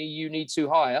company, you need to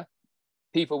hire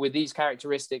people with these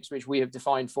characteristics, which we have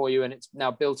defined for you, and it's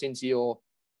now built into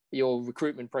your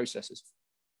recruitment processes.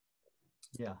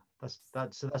 Yeah,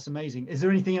 that's amazing. Is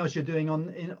there anything else you're doing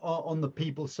on the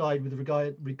people side with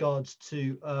regards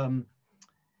to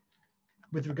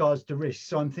risk?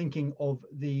 So I'm thinking of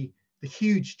the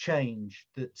huge change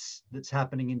that's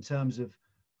happening in terms of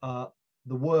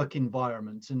the work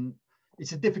environment, and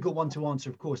it's a difficult one to answer,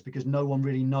 of course, because no one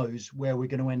really knows where we're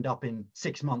going to end up in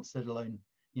 6 months, let alone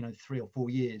 3 or 4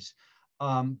 years.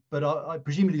 But I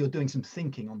presumably you're doing some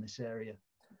thinking on this area.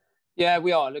 Yeah,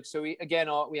 we are. Look, so we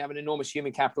have an enormous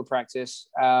human capital practice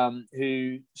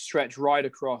who stretch right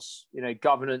across,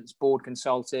 governance, board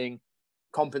consulting,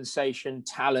 compensation,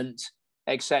 talent,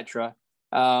 etc.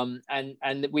 And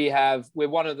we're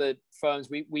one of the firms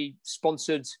we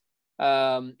sponsored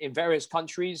in various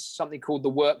countries something called the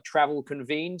Work Travel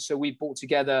Convene. So we brought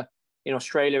together in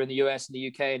Australia, in the US, and the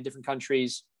UK, and different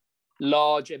countries,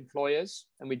 large employers,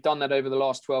 and we've done that over the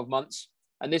last 12 months.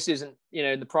 And this isn't,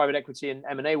 in the private equity and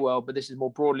M&A world, but this is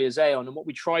more broadly as Aon. And what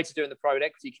we try to do in the private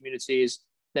equity community is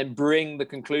then bring the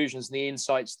conclusions and the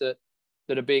insights that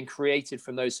are being created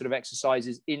from those sort of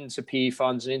exercises into PE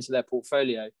funds and into their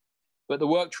portfolio. But the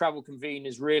work travel convene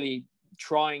is really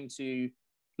trying to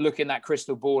look in that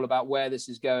crystal ball about where this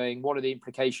is going. What are the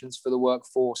implications for the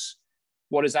workforce?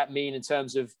 What does that mean in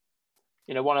terms of,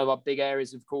 one of our big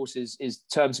areas, of course, is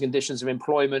terms and conditions of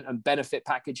employment and benefit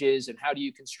packages, and how do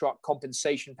you construct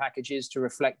compensation packages to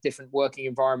reflect different working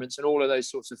environments and all of those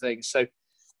sorts of things. So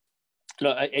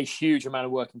look, a huge amount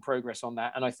of work in progress on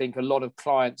that. And I think a lot of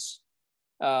clients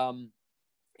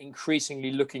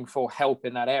increasingly looking for help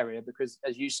in that area, because,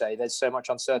 as you say, there's so much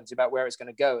uncertainty about where it's going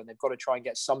to go, and they've got to try and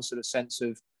get some sort of sense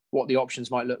of what the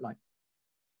options might look like.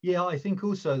 Yeah, I think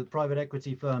also the private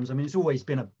equity firms, I mean, it's always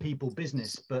been a people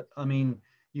business, but I mean,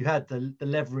 you had the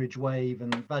leverage wave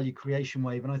and value creation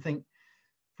wave. And I think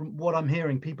from what I'm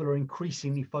hearing, people are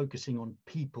increasingly focusing on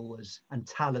people and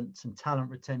talent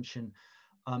retention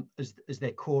as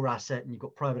their core asset. And you've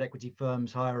got private equity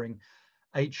firms hiring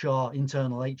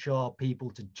internal HR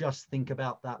people to just think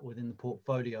about that within the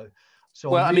portfolio. So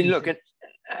well, I mean, look,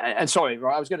 and sorry,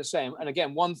 right, I was going to say, and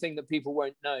again, one thing that people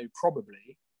won't know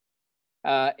probably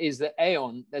is that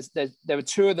Aon, there are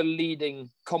two of the leading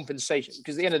compensation,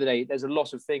 because at the end of the day, there's a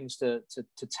lot of things to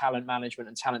talent management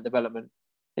and talent development.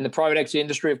 In the private equity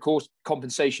industry, of course,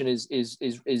 compensation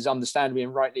is understandably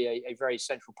and rightly a very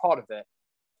central part of it.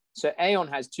 So Aon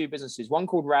has two businesses, one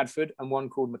called Radford and one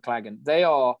called McLagan. They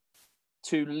are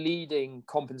two leading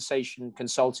compensation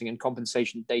consulting and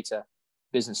compensation data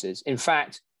businesses. In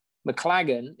fact,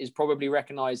 McLagan is probably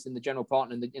recognized in the general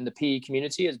partner in the PE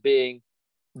community as being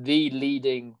the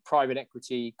leading private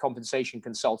equity compensation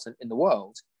consultant in the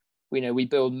world. We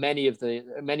build many of the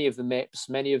MIPS,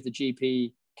 many of the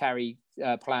GP carry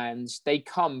plans. They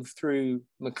come through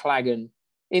McLagan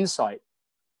Insight.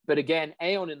 But again,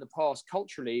 Aon in the past,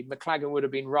 culturally, McLagan would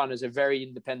have been run as a very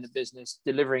independent business,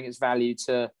 delivering its value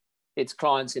to its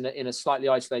clients in a slightly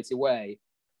isolated way.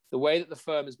 The way that the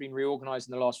firm has been reorganized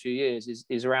in the last few years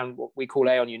is around what we call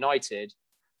Aon United,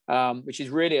 which is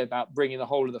really about bringing the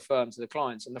whole of the firm to the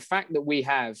clients. And the fact that we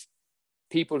have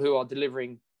people who are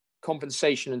delivering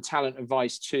compensation and talent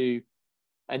advice to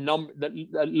a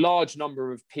large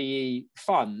number of PE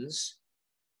funds,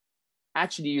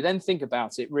 actually, you then think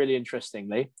about it really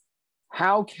interestingly.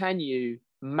 How can you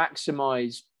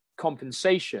maximize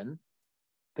compensation,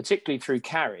 particularly through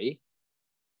carry,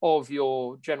 of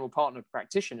your general partner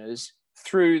practitioners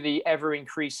through the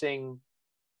ever-increasing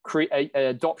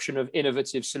adoption of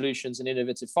innovative solutions and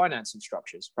innovative financing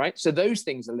structures, right? So those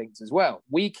things are linked as well.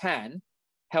 We can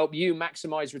help you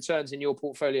maximize returns in your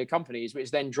portfolio companies,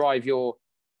 which then drive your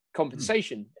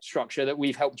compensation structure that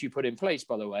we've helped you put in place,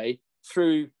 by the way,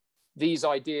 through these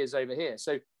ideas over here.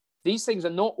 So these things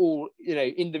are not all,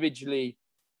 individually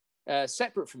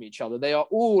separate from each other. They are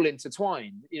all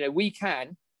intertwined. We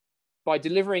can, by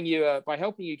delivering you, by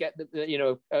helping you get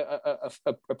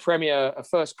a premier, a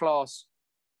first-class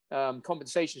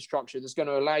compensation structure that's going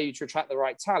to allow you to attract the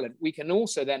right talent, we can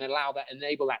also then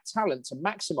enable that talent to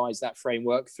maximize that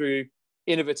framework through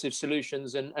innovative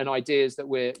solutions and ideas that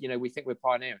we think we're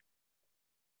pioneering.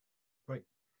 Great.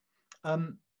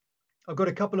 I've got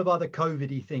a couple of other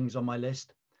COVID-y things on my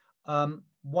list.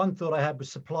 One thought I had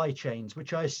was supply chains,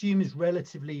 which I assume is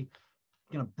relatively,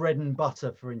 bread and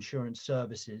butter for insurance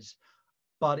services,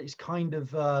 but it's kind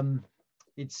of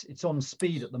it's on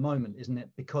speed at the moment, isn't it?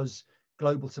 Because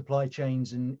global supply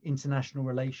chains and international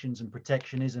relations and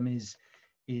protectionism is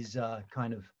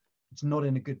kind of, it's not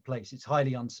in a good place. It's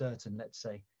highly uncertain, let's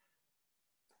say.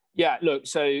 Yeah, look,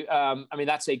 so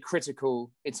that's a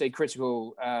critical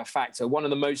factor. One of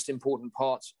the most important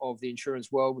parts of the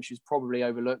insurance world, which is probably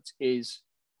overlooked, is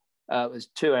there's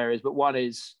two areas, but one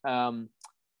is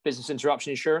business interruption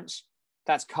insurance.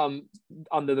 That's come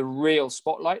under the real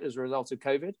spotlight as a result of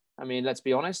COVID. I mean, let's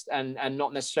be honest, and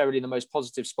not necessarily the most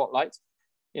positive spotlight.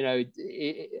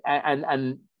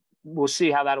 And we'll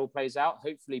see how that all plays out.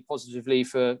 Hopefully, positively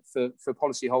for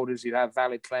policyholders who have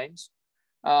valid claims.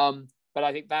 But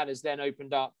I think that has then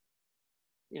opened up,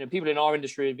 people in our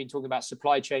industry have been talking about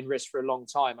supply chain risk for a long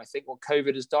time. I think what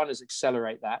COVID has done is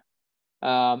accelerate that.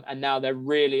 And now there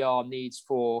really are needs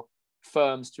for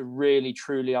firms to really,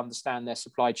 truly understand their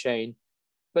supply chain,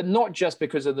 but not just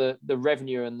because of the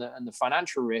revenue and the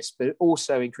financial risk, but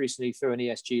also increasingly through an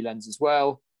ESG lens as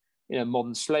well.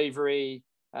 Modern slavery,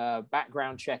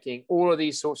 background checking, all of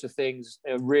these sorts of things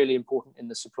are really important in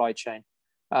the supply chain.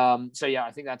 So yeah,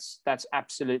 I think that's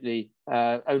absolutely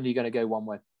only going to go one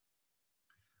way.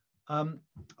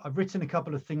 I've written a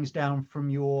couple of things down from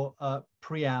your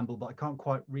preamble, but I can't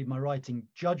quite read my writing.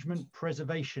 Judgment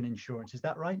preservation insurance, is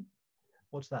that right?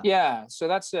 What's that? Yeah, so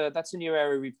that's a new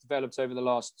area we've developed over the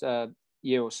last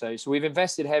year or so. So we've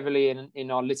invested heavily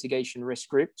in our litigation risk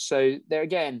group. So there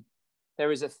again,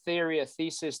 there is a theory, a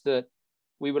thesis that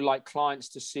we would like clients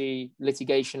to see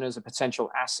litigation as a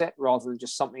potential asset rather than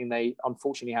just something they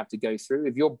unfortunately have to go through.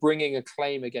 If you're bringing a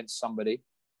claim against somebody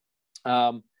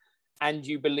and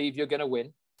you believe you're going to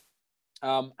win,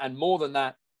 and more than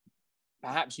that,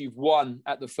 perhaps you've won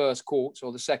at the first court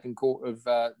or the second court of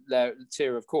their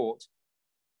tier of court,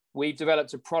 we've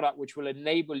developed a product which will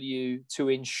enable you to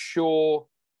ensure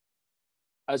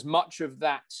as much of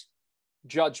that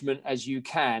judgment as you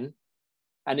can.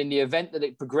 And in the event that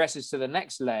it progresses to the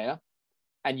next layer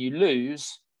and you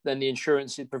lose, then the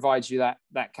insurance, it provides you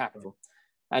that capital.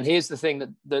 And here's the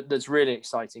thing that's really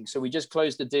exciting. So we just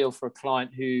closed a deal for a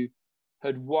client who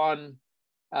had won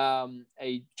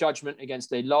a judgment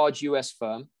against a large US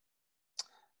firm,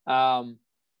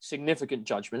 significant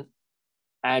judgment.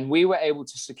 And we were able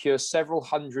to secure several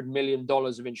 $100 million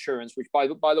of insurance, which, by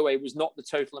the way, was not the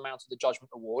total amount of the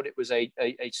judgment award. It was a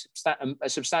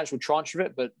substantial tranche of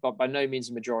it, but by no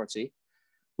means a majority.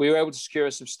 We were able to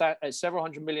secure several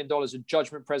 $100 million of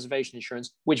judgment preservation insurance,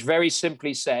 which very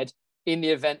simply said, in the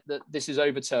event that this is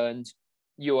overturned,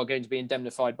 you are going to be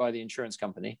indemnified by the insurance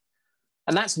company.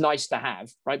 And that's nice to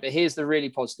have, right? But here's the really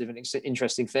positive and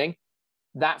interesting thing.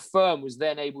 That firm was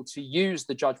then able to use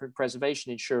the judgment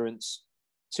preservation insurance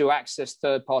to access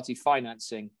third-party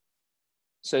financing.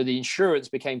 So the insurance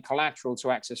became collateral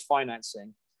to access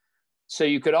financing. So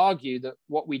you could argue that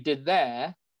what we did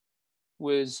there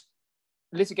was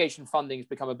litigation funding has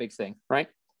become a big thing, right?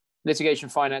 Litigation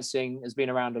financing has been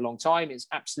around a long time. It's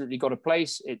absolutely got a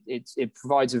place. It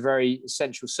provides a very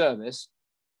essential service.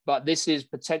 But this is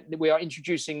we are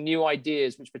introducing new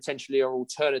ideas which potentially are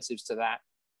alternatives to that,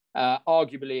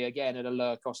 arguably, again, at a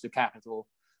lower cost of capital.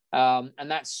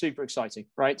 And that's super exciting,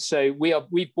 right? So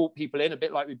we've brought people in a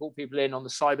bit like we brought people in on the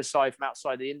cyber side from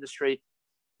outside the industry.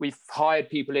 We've hired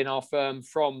people in our firm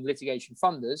from litigation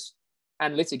funders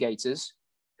and litigators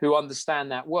who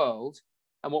understand that world.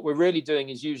 And what we're really doing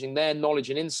is using their knowledge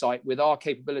and insight with our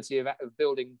capability of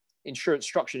building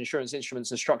structured insurance instruments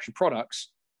and structured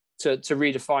products to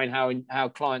redefine how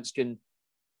clients can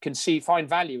find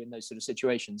value in those sort of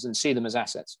situations and see them as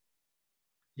assets.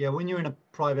 Yeah, when you're in a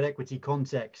private equity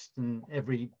context and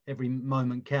every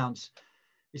moment counts,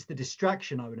 it's the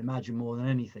distraction, I would imagine, more than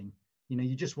anything. You know,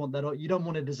 you just want that. You don't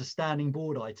want it as a standing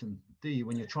board item, do you,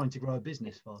 when you're trying to grow a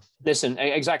business fast? Listen,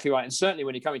 exactly right. And certainly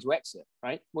when you're coming to exit,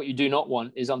 right? What you do not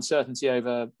want is uncertainty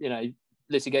over,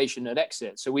 litigation at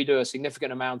exit. So we do a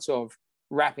significant amount of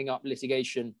wrapping up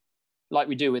litigation like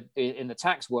we do in the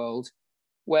tax world,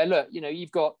 where, look,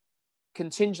 you've got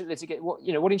contingent litigation.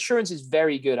 What insurance is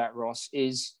very good at, Ross,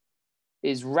 is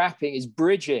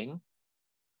bridging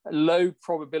low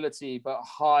probability but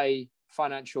high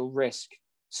financial risk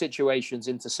situations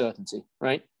into certainty,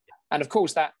 right? And of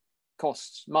course that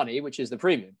costs money, which is the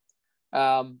premium.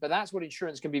 But that's what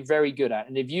insurance can be very good at.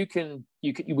 And if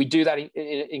we do that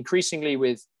increasingly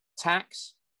with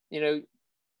tax.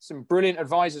 Some brilliant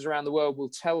advisors around the world will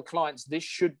tell clients this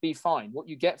should be fine. What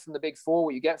you get from the Big Four,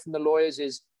 what you get from the lawyers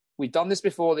is, we've done this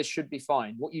before, this should be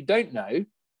fine. What you don't know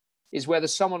is whether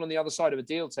someone on the other side of a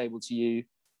deal table to you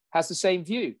has the same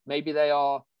view. Maybe they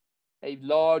are a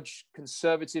large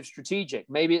conservative strategic.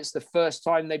 Maybe it's the first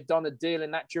time they've done a deal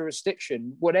in that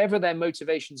jurisdiction. Whatever their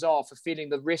motivations are for feeling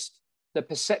the risk, the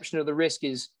perception of the risk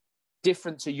is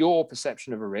different to your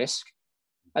perception of a risk.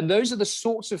 And those are the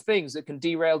sorts of things that can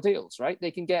derail deals, right?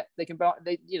 They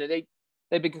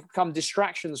become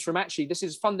distractions from actually, this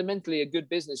is fundamentally a good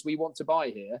business we want to buy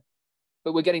here,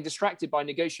 but we're getting distracted by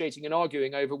negotiating and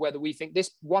arguing over whether we think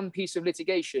this one piece of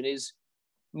litigation is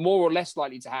more or less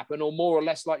likely to happen or more or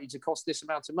less likely to cost this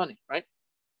amount of money, right?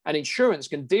 And insurance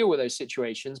can deal with those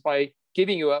situations by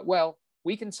giving you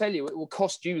we can tell you it will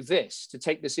cost you this to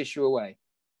take this issue away.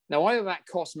 Now, either that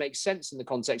cost makes sense in the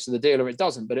context of the deal or it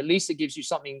doesn't, but at least it gives you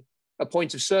a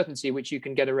point of certainty which you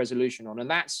can get a resolution on. And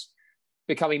that's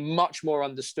becoming much more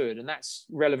understood, and that's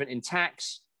relevant in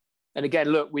tax. And again,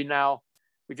 look, we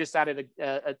just added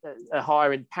a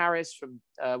hire in Paris from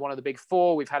one of the Big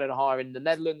Four. We've had a hire in the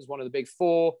Netherlands, one of the Big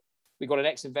Four. We've got an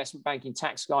ex-investment banking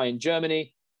tax guy in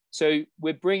Germany. So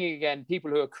we're bringing, again,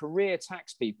 people who are career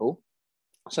tax people,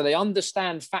 so they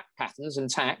understand fact patterns and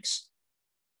tax.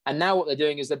 And now what they're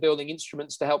doing is they're building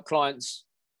instruments to help clients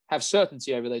have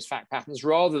certainty over those fact patterns,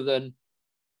 rather than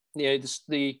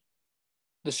the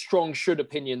strong should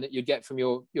opinion that you get from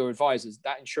your advisors.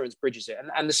 That insurance bridges it.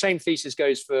 And the same thesis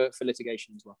goes for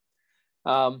litigation as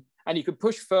well. And you can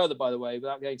push further, by the way,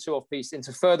 without going too off piece,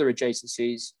 into further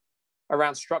adjacencies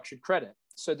around structured credit.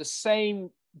 So the same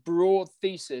broad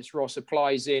thesis, Ross,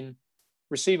 applies in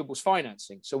receivables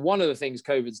financing. So one of the things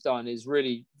COVID's done is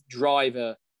really drive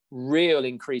a real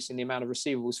increase in the amount of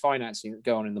receivables financing that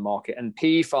go on in the market. And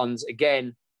PE funds,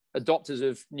 again, adopters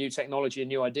of new technology and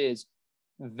new ideas,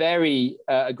 very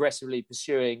aggressively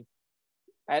pursuing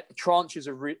tranches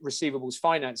of receivables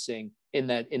financing in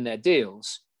their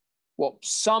deals. What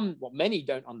many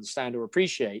don't understand or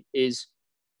appreciate is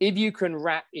if you can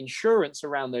wrap insurance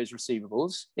around those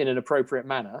receivables in an appropriate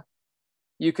manner,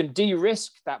 you can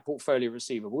de-risk that portfolio of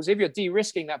receivables. If you're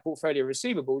de-risking that portfolio of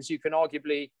receivables, you can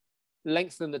arguably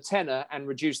lengthen the tenor and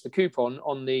reduce the coupon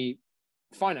on the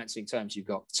financing terms you've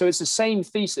got. So it's the same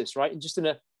thesis, right? And just in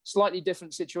a slightly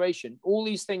different situation. All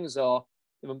these things are,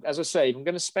 as I say, if I'm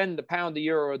going to spend a pound, a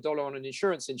euro, or a dollar on an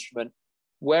insurance instrument,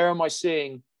 where am I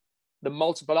seeing the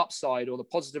multiple upside or the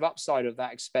positive upside of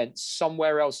that expense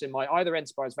somewhere else in my either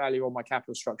enterprise value or my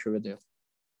capital structure of a deal?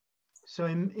 So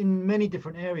in many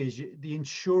different areas, the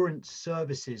insurance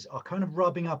services are kind of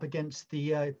rubbing up against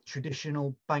the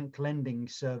traditional bank lending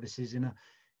services in a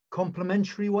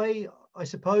complementary way, I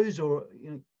suppose, or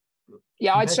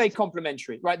yeah, I'd say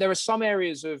complementary, right? There are some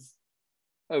areas of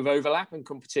overlap and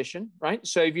competition, right?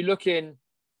 So if you look in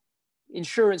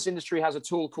insurance industry has a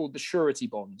tool called the surety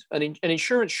bond. An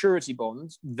insurance surety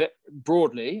bond,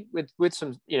 broadly, with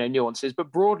some nuances,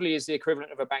 but broadly is the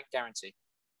equivalent of a bank guarantee.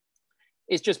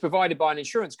 It's just provided by an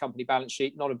insurance company balance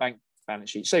sheet, not a bank balance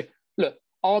sheet. So look,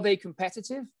 are they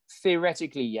competitive?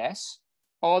 Theoretically, yes.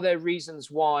 Are there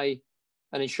reasons why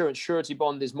an insurance surety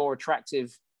bond is more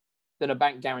attractive than a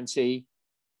bank guarantee?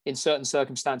 In certain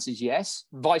circumstances, yes.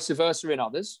 Vice versa in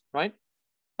others, right?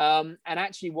 And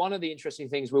actually, one of the interesting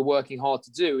things we're working hard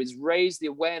to do is raise the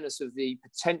awareness of the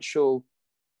potential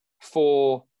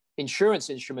for insurance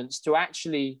instruments to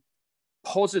actually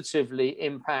positively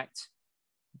impact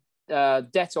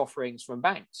debt offerings from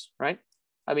banks, right?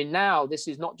 I mean, now this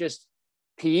is not just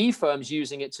PE firms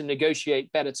using it to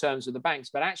negotiate better terms with the banks,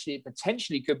 but actually it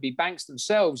potentially could be banks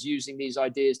themselves using these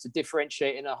ideas to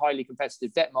differentiate in a highly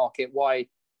competitive debt market why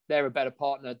they're a better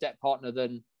debt partner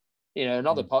than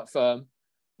another firm.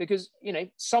 Because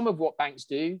some of what banks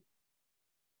do,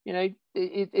 they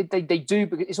do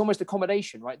because it's almost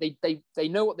accommodation, right? They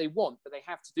know what they want, but they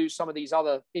have to do some of these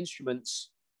other instruments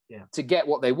to get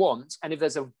what they want. And if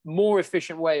there's a more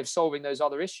efficient way of solving those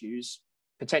other issues,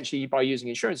 potentially by using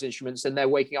insurance instruments, then they're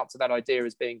waking up to that idea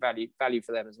as being value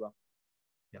for them as well.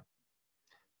 Yeah.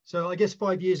 So I guess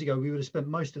 5 years ago, we would have spent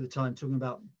most of the time talking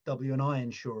about W&I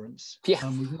insurance. Yeah.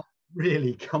 And we've not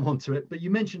really come onto it. But you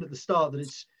mentioned at the start that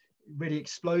it's really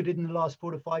exploded in the last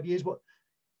 4 to 5 years.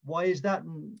 Why is that?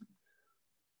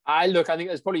 I think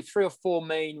there's probably 3 or 4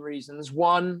 main reasons.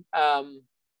 One,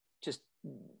 just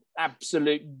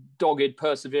absolute dogged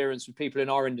perseverance with people in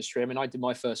our industry. I mean, I did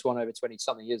my first one over 20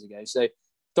 something years ago. So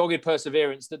dogged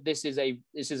perseverance that this is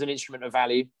an instrument of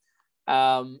value.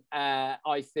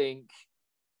 I think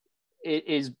it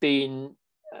is being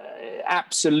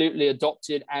absolutely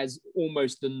adopted as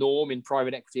almost the norm in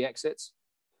private equity exits.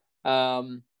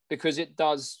 Because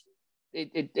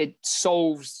it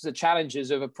solves the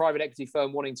challenges of a private equity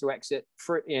firm wanting to exit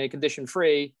condition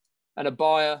free and a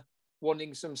buyer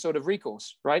wanting some sort of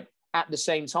recourse, right? At the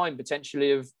same time,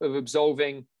 potentially of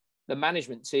absolving the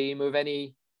management team of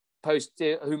any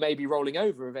who may be rolling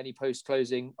over of any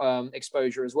post-closing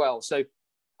exposure as well. So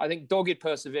I think dogged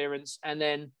perseverance. And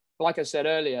then, like I said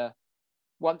earlier,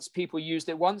 once people used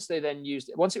it once, they then used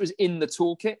it. Once it was in the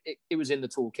toolkit, it was in the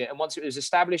toolkit. And once it was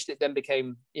established, it then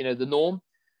became, the norm.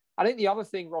 I think the other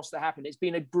thing, Ross, that happened, it's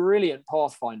been a brilliant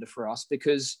pathfinder for us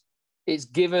because it's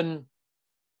given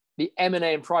the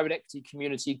M&A and private equity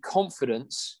community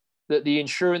confidence that the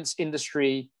insurance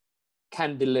industry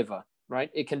can deliver, right?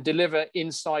 It can deliver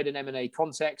inside an M&A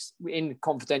context, in a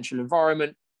confidential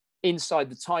environment, inside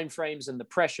the timeframes and the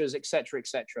pressures, et cetera, et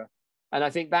cetera. And I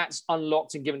think that's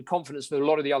unlocked and given confidence for a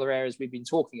lot of the other areas we've been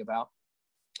talking about.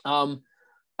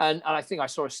 And I think I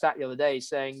saw a stat the other day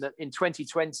saying that in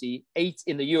 2020,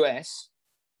 in the US,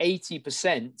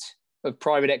 80% of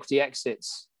private equity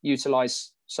exits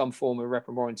utilize some form of rep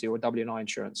and warranty or W&I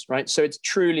insurance, right? So it's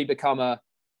truly become a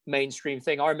mainstream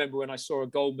thing. I remember when I saw a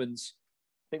Goldman's,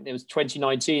 I think it was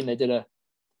 2019, they did a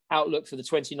outlook for the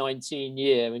 2019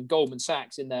 year, and Goldman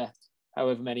Sachs in their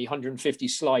however many 150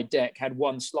 slide deck had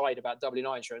one slide about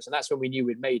W&I insurance. And that's when we knew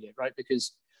we'd made it, right?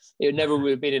 Because it never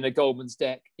would have been in a Goldman's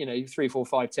deck, 3, 4,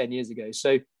 5, 10 years ago.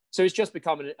 So it's just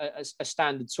become a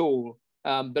standard tool,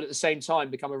 but at the same time,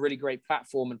 become a really great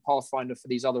platform and pathfinder for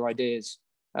these other ideas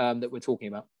that we're talking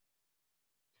about.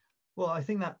 Well, I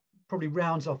think that probably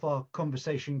rounds off our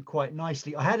conversation quite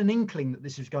nicely. I had an inkling that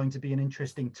this was going to be an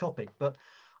interesting topic, but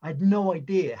I had no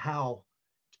idea how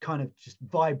kind of just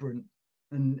vibrant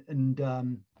and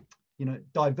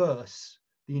diverse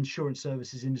the insurance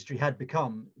services industry had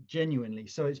become genuinely.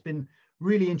 So it's been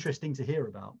really interesting to hear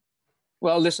about.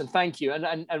 Well, listen, thank you.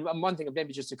 And one thing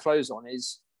maybe just to close on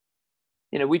is,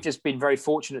 we've just been very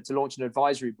fortunate to launch an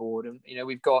advisory board. And,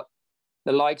 we've got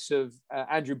the likes of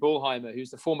Andrew Bullheimer, who's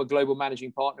the former global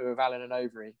managing partner of Allen &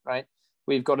 Overy, right?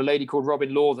 We've got a lady called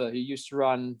Robin Lawther, who used to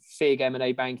run FIG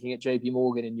M&A banking at JP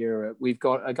Morgan in Europe. We've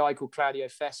got a guy called Claudio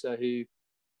Fessa, who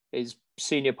is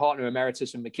senior partner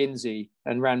emeritus in McKinsey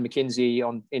and ran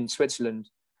McKinsey in Switzerland.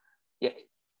 Yeah,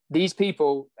 these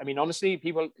people, honestly,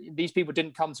 these people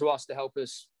didn't come to us to help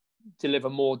us deliver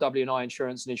more W&I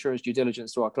insurance and insurance due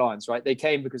diligence to our clients, right? They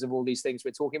came because of all these things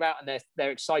we're talking about, and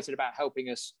they're excited about helping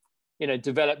us,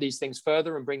 develop these things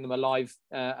further and bring them alive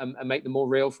and make them more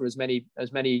real for as many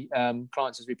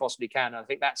clients as we possibly can. And I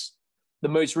think that's the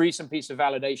most recent piece of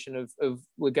validation of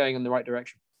we're going in the right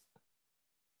direction.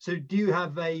 So do you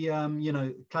have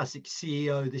a classic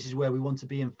CEO? This is where we want to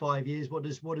be in 5 years. What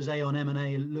does Aon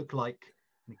M&A look like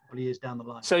in a couple of years down the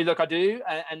line? So look, I do,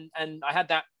 and I had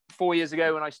that 4 years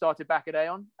ago when I started back at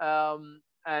Aon,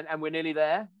 and we're nearly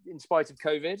there in spite of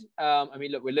COVID.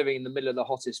 Look, we're living in the middle of the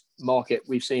hottest market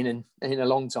we've seen in a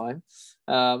long time,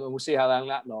 and we'll see how long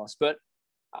that lasts. But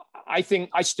I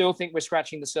still think we're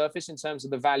scratching the surface in terms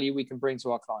of the value we can bring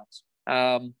to our clients.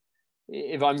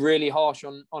 If I'm really harsh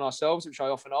on ourselves, which I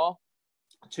often are,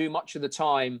 too much of the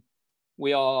time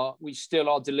we still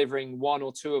are delivering one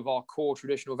or two of our core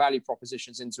traditional value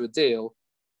propositions into a deal.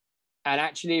 And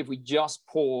actually, if we just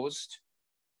paused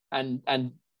and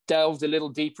delved a little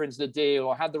deeper into the deal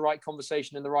or had the right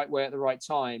conversation in the right way at the right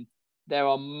time, there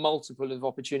are multiple of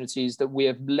opportunities that we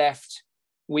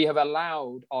have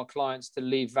allowed our clients to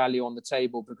leave value on the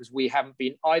table because we haven't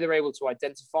been either able to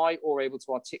identify or able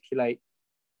to articulate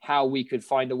how we could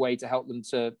find a way to help them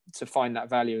to find that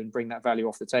value and bring that value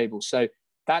off the table. So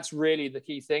that's really the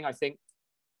key thing. I think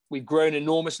we've grown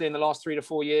enormously in the last 3 to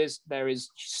 4 years. There is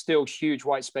still huge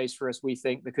white space for us, we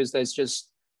think, because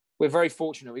we're very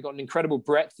fortunate. We've got an incredible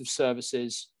breadth of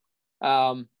services,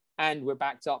 and we're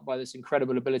backed up by this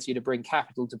incredible ability to bring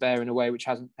capital to bear in a way which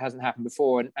hasn't happened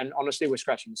before. And honestly, we're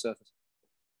scratching the surface.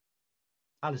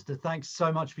 Alistair, thanks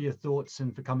so much for your thoughts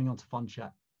and for coming on to Fund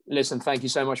Shack. Listen, thank you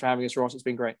so much for having us, Ross. It's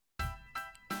been great.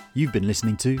 You've been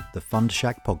listening to the Fund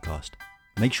Shack podcast.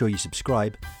 Make sure you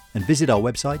subscribe and visit our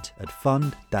website at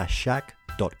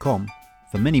fund-shack.com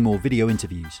for many more video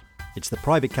interviews. It's the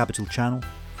private capital channel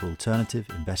for alternative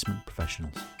investment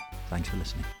professionals. Thanks for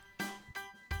listening.